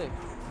downstairs either.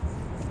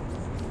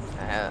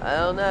 I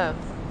don't know.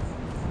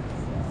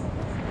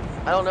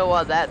 I don't know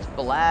why that's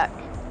black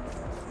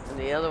and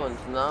the other one's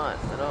not.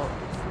 I don't.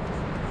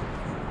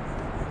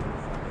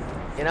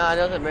 You know, it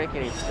doesn't make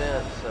any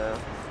sense, so.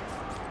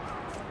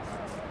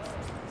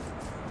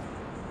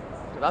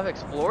 But I've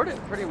explored it,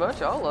 pretty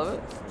much all of it.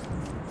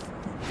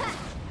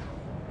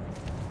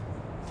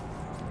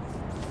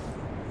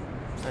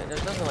 Right,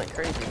 there's nothing like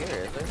crazy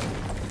here, is there?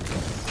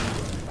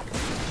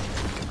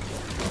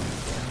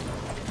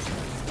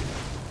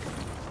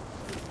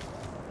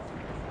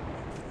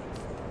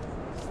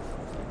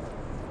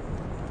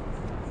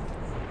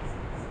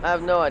 I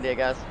have no idea,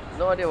 guys.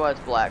 No idea why it's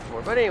black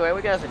for. But anyway,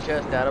 we got us a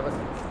chest out of it.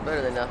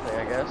 Better than nothing,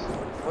 I guess.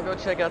 We'll go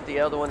check out the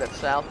other one that's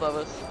south of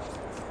us.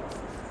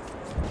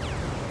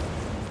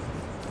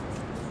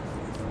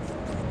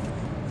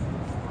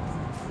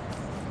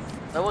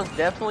 Someone's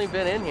definitely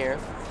been in here.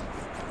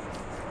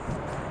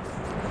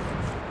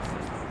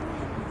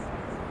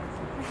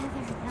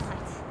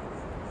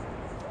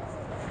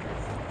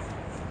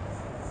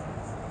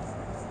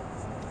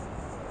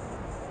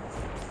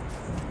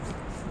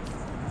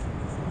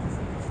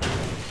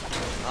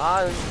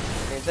 I'm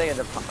taking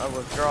a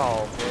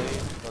withdrawal, maybe,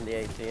 on the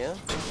ATM.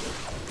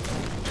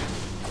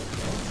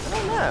 I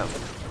don't know.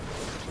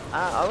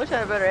 I wish I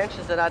had better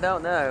answers that I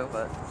don't know,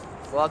 but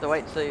we'll have to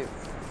wait and see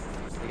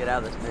to get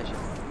out of this mission.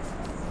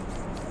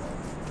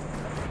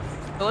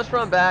 So let's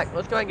run back.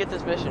 Let's go ahead and get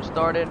this mission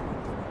started.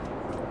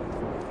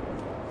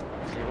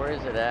 Let's see, where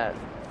is it at?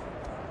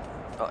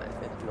 Oh,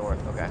 it's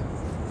north, okay.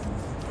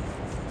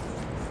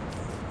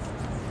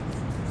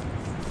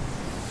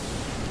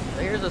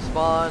 So here's the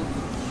spawn.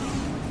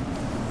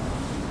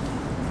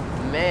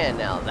 Man,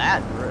 now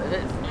that,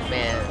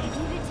 man.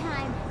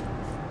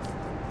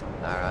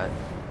 Alright.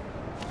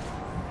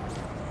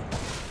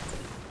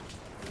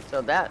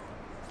 So that,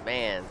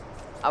 man,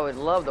 I would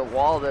love to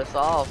wall this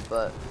off,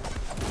 but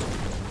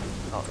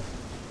oh,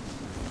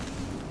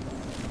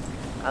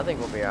 I think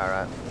we'll be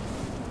alright.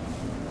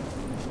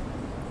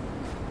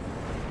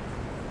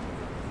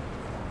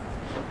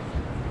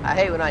 I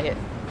hate when I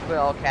put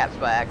all caps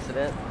by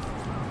accident.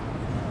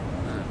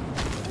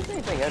 Is there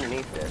anything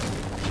underneath this?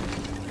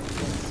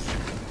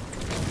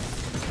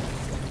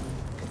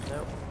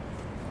 Nope.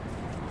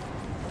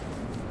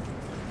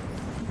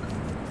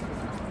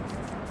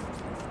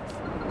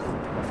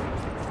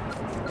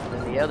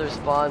 And the other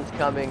spawn's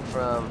coming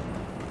from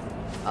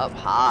up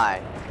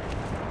high.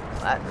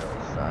 That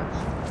really sucks.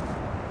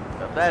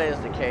 So if that is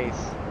the case,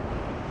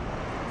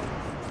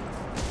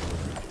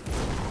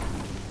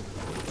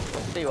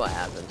 let's see what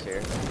happens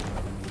here.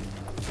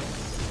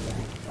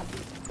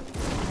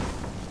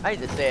 I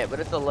hate to say it, but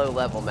it's a low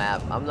level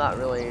map. I'm not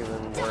really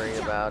even worried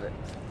about it.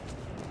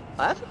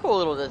 Oh, that's a cool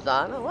little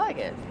design. I like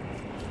it.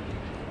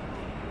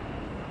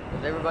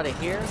 Is everybody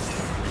here?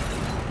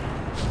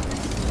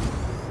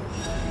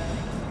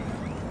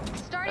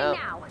 Starting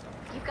now.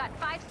 You've got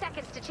 5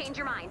 seconds to change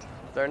your mind.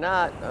 If they're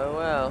not, oh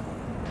well.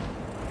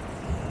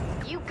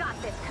 You got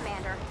this,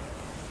 Commander.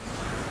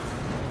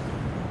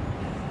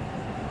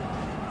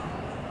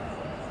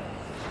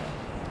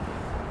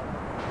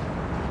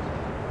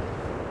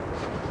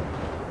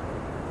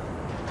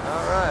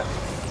 Alright.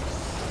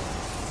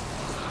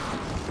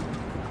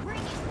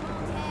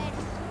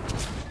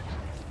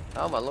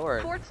 Oh my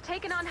lord. Fort's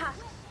taken on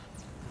husks.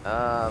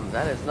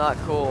 That is not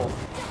cool.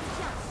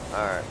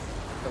 Alright.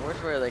 So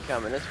which way are they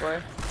coming? This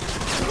way?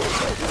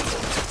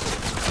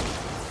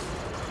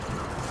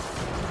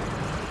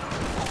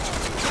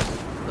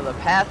 So the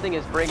pathing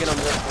is bringing them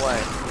this way.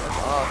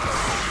 That's awesome.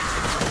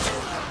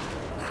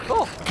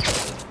 Cool.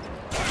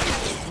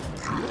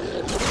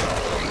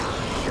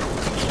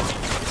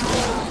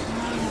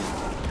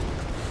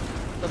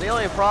 So the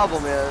only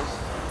problem is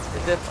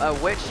if a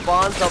witch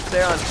spawns up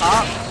there on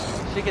top,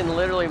 she can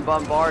literally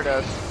bombard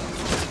us.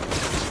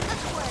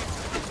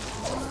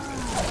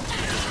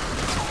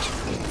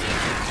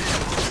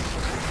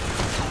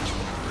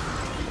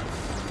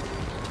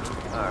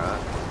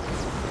 Alright.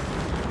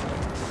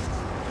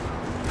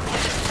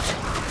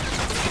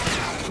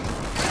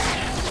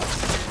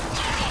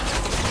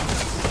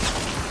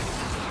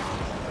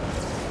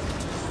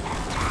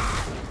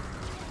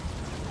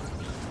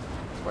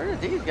 Where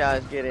did these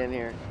guys get in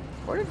here?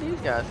 Where did these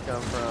guys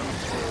come from?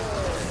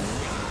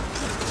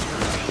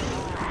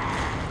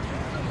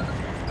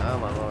 Oh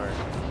my lord.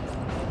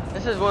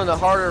 This is one of the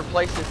harder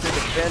places to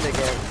defend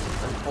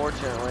against,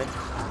 unfortunately.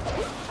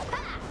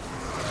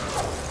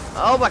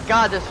 Oh my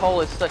god, this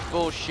hole is such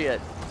bullshit.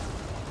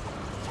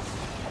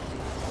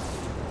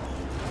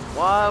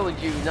 Why would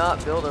you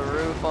not build a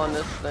roof on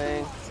this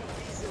thing?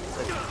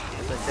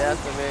 It's a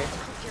death to me.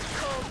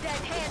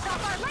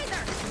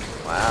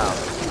 Wow.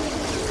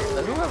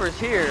 So whoever's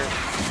here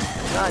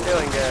is not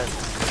doing good.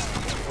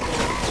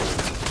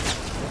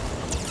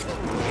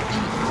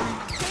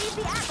 Save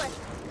the Atlas.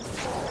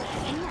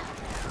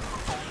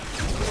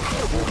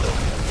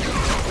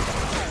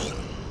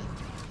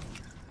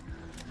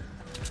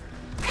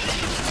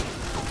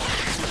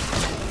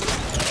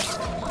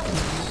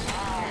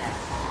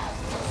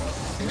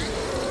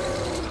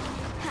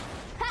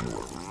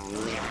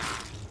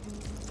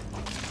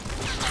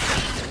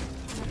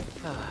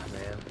 Ah,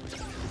 man.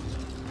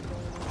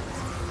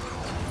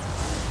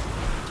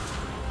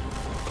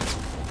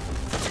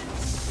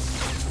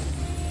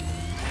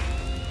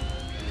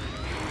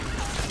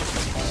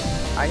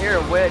 I hear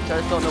a witch, I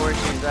just don't know where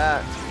she's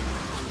at.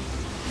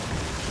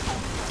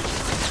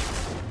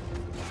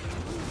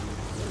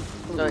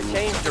 So it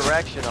changed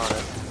direction on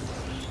us,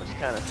 which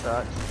kind of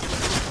sucks.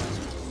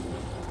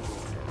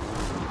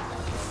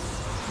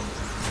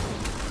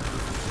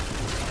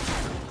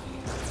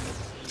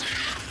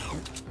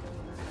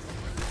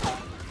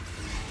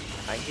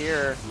 I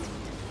hear.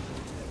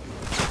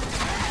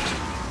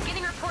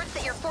 Getting reports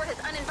that your fort has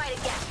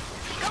uninvited guests.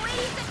 Go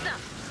 86 them.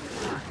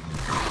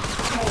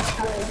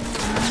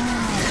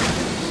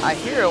 I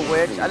hear a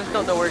witch, I just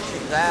don't know where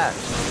she's at.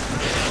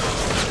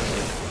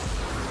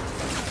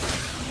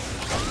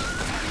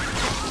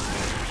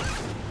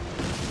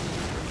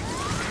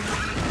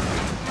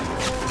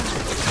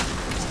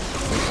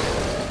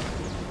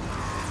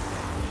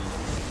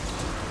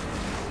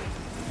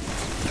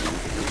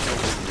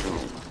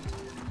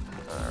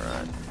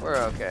 Alright, we're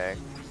okay.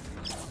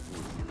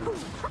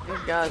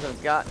 These guys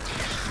have got...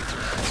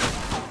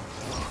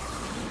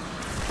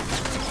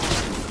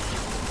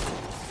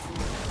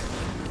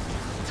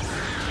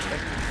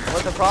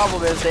 What the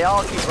problem is, they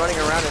all keep running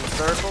around in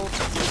circles.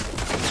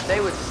 If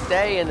they would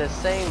stay in the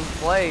same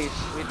place,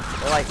 we'd,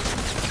 like,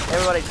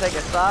 everybody take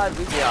a side,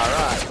 we'd be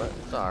alright, but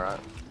it's alright.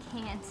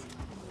 Can't.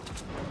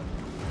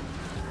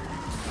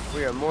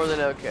 We are more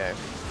than okay.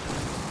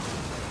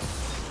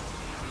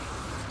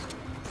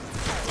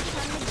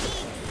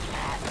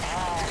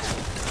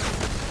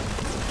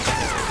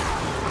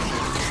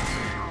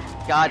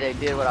 God, they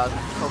did what I was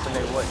hoping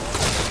they wouldn't.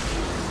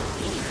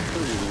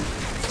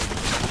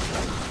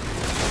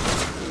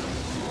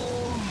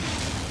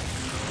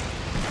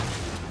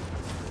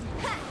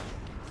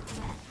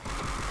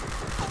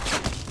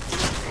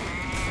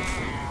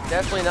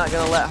 Definitely not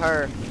gonna let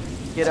her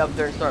get up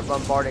there and start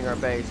bombarding our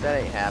base.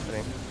 That ain't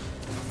happening.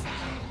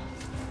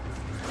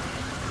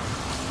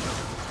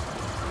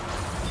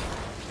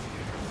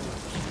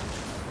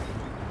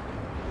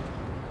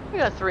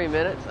 got 3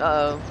 minutes.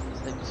 Uh-oh.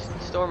 The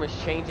storm is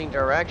changing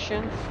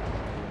direction.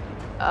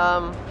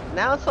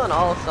 Now it's on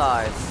all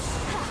sides.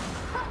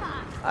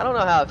 I don't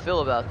know how I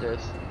feel about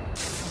this.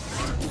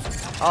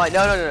 Oh, wait,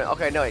 no.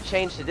 Okay, no, it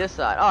changed to this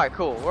side. Alright,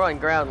 cool. We're on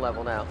ground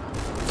level now.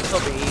 This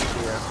will be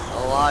easier.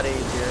 A lot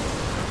easier.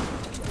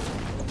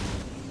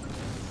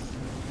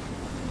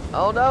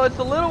 Oh no, it's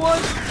the little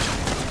one!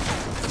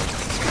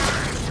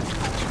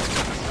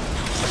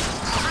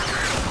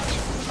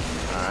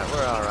 Alright,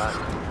 we're alright.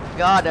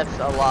 God, that's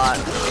a lot.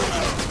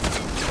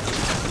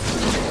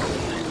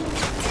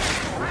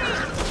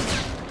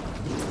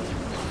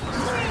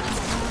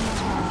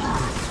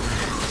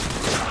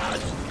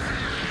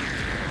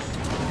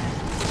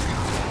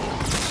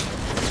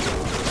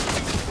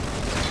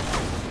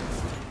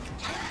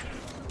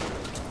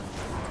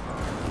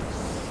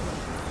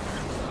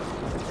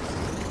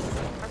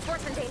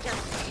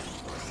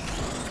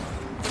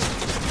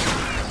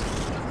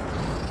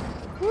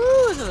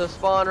 Woo, this is a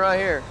spawn right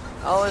here.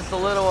 Oh, it's the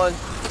little one.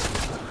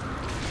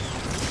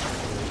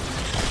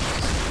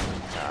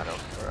 Got him.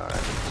 We're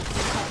alright.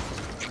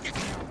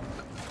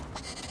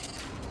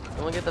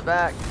 Someone get the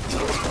back.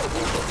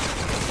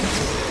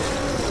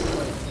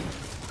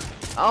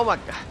 Oh my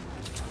god.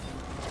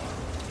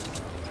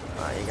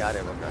 Alright, you got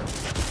him, okay.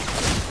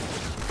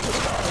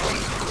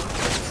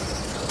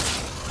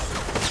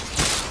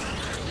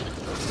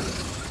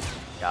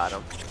 Got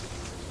him.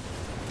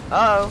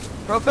 Uh-oh.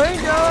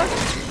 Propane gun!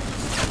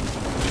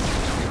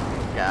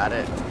 Got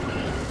it.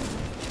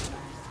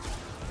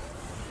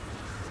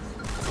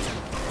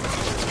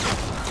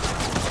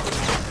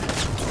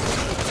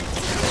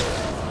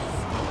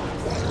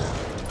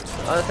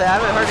 I was gonna say, I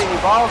haven't heard any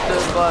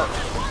bosses, but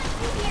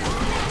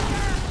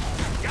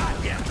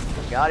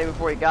got him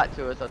before he got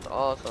to us. That's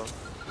awesome.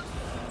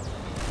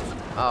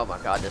 Oh my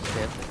god, this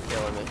dance is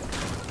killing me.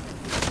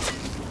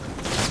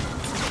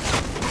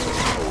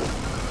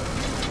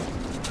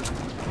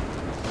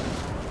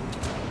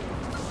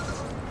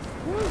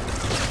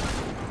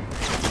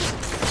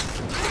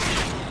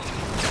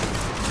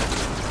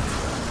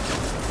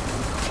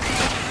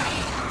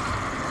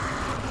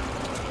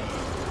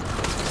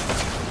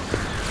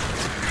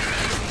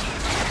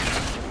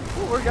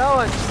 We're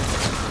going.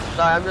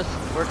 Sorry,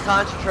 we're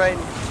concentrating.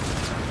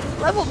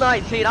 Level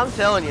 19, I'm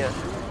telling you.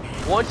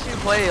 Once you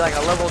play like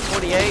a level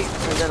 28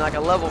 and then like a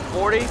level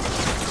 40,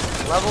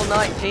 level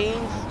 19s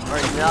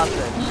are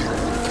nothing.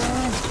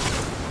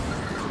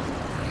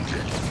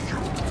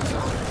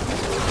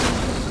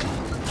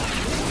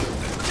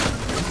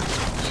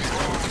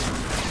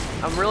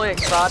 I'm really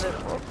excited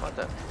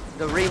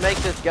to remake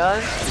this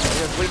gun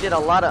because we did a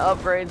lot of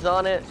upgrades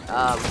on it.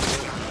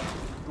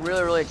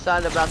 Really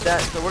excited about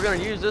that. So we're gonna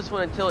use this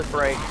one until it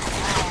breaks,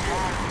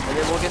 and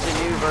then we'll get the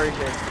new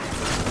version.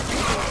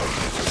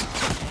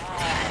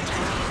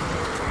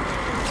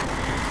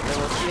 And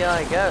we'll see how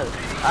it goes.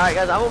 All right,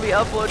 guys, I'm gonna be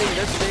uploading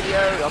this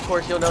video. Of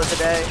course, you'll know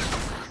today.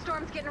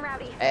 Storm's getting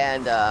rowdy.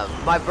 And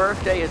my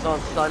birthday is on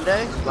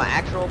Sunday, my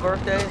actual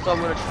birthday. So I'm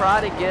gonna try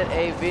to get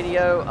a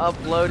video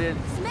uploaded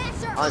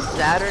on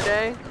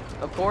Saturday,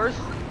 of course,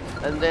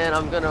 and then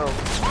I'm gonna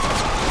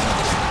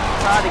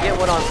try to get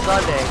one on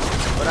Sunday.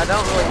 But I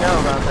don't really know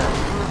about that.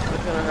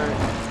 It's gonna hurt.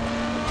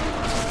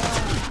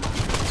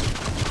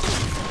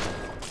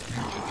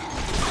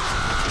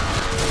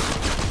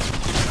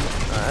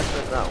 Alright, that's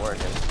just not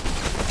working.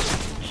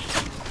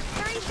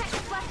 30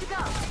 seconds left to go.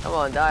 Come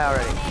on, die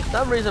already. For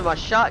some reason my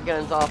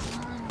shotgun's off.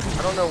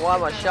 I don't know why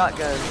my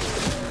shotgun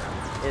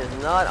is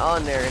not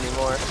on there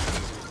anymore.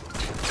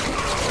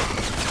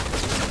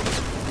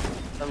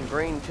 Some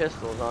green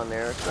pistols on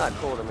there. It's not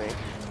cool to me.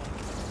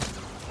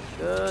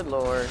 Good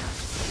lord.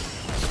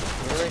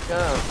 Here they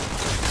come.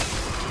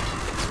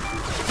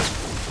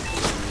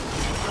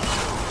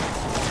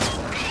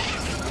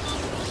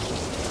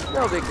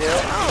 No big deal.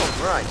 Oh,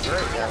 right,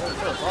 great. Yeah, that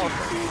was awesome.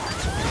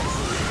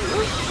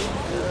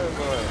 Good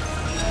lord.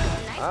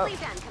 Nicely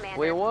done, Commander.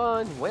 We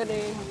won.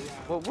 Winning.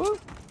 Whoop whoop.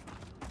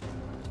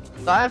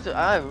 So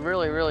I'm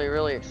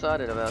really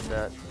excited about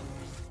that.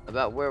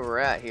 About where we're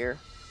at here.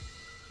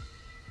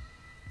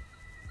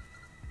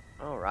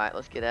 Alright,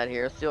 let's get out of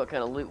here. Let's see what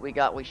kind of loot we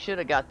got. We should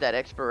have got that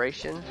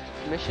exploration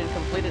mission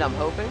completed, I'm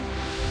hoping.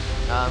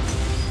 Let's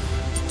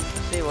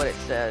see what it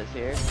says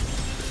here.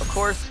 Of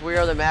course, we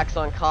are the max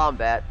on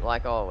combat,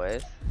 like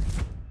always.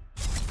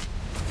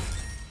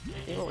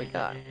 Let's see what we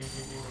got.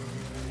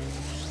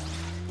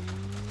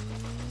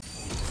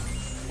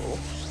 Cool.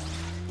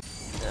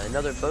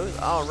 Another boost.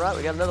 Alright,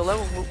 we got another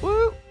level. Whoop,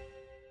 whoop.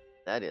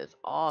 That is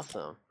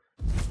awesome.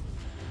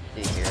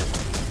 Let's see here.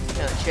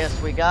 What kind of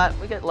chest we got?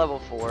 We got level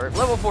 4.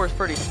 Level 4 is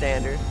pretty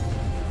standard.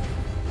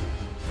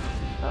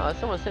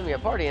 Someone sent me a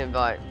party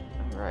invite.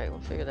 Alright,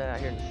 we'll figure that out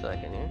here in a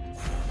second here.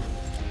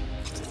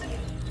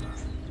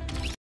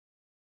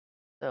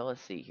 So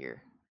let's see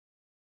here.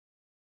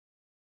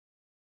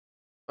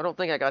 I don't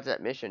think I got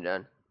that mission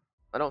done.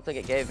 I don't think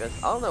it gave us.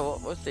 I don't know.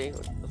 We'll see.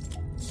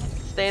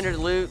 Standard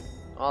loot.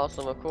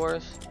 Awesome, of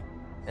course.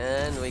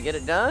 And we get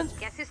it done.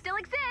 Guess who still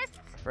exists?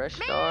 Fresh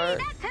Me, start.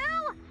 that's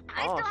who!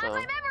 I still have Awesome.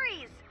 my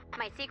memories!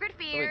 My secret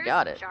We fears: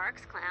 got it.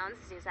 sharks, clowns,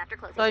 zoos after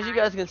closing So as you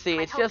time, guys can see,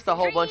 my it's hopes just a and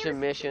whole bunch of dreams,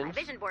 missions. my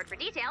vision board for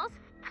details.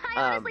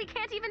 I honestly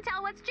can't even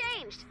tell what's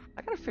changed.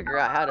 I gotta figure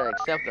out how to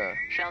accept the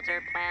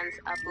Shelter plans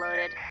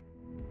uploaded.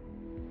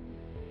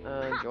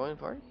 join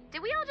party.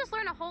 Did we all just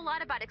learn a whole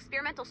lot about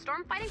experimental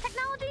storm fighting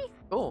technology?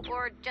 Cool.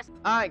 Or just...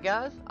 Alright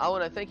guys, I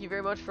want to thank you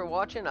very much for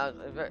watching. I'm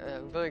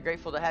very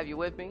grateful to have you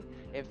with me.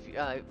 If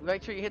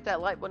make sure you hit that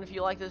like button if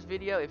you like this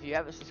video. If you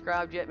haven't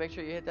subscribed yet, make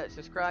sure you hit that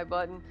subscribe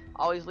button.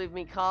 Always leave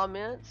me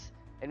comments.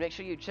 And make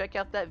sure you check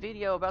out that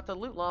video about the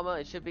loot llama.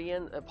 It should be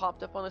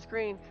popped up on the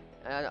screen.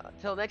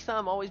 Until next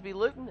time, always be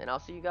looting, and I'll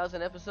see you guys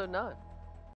in episode 9.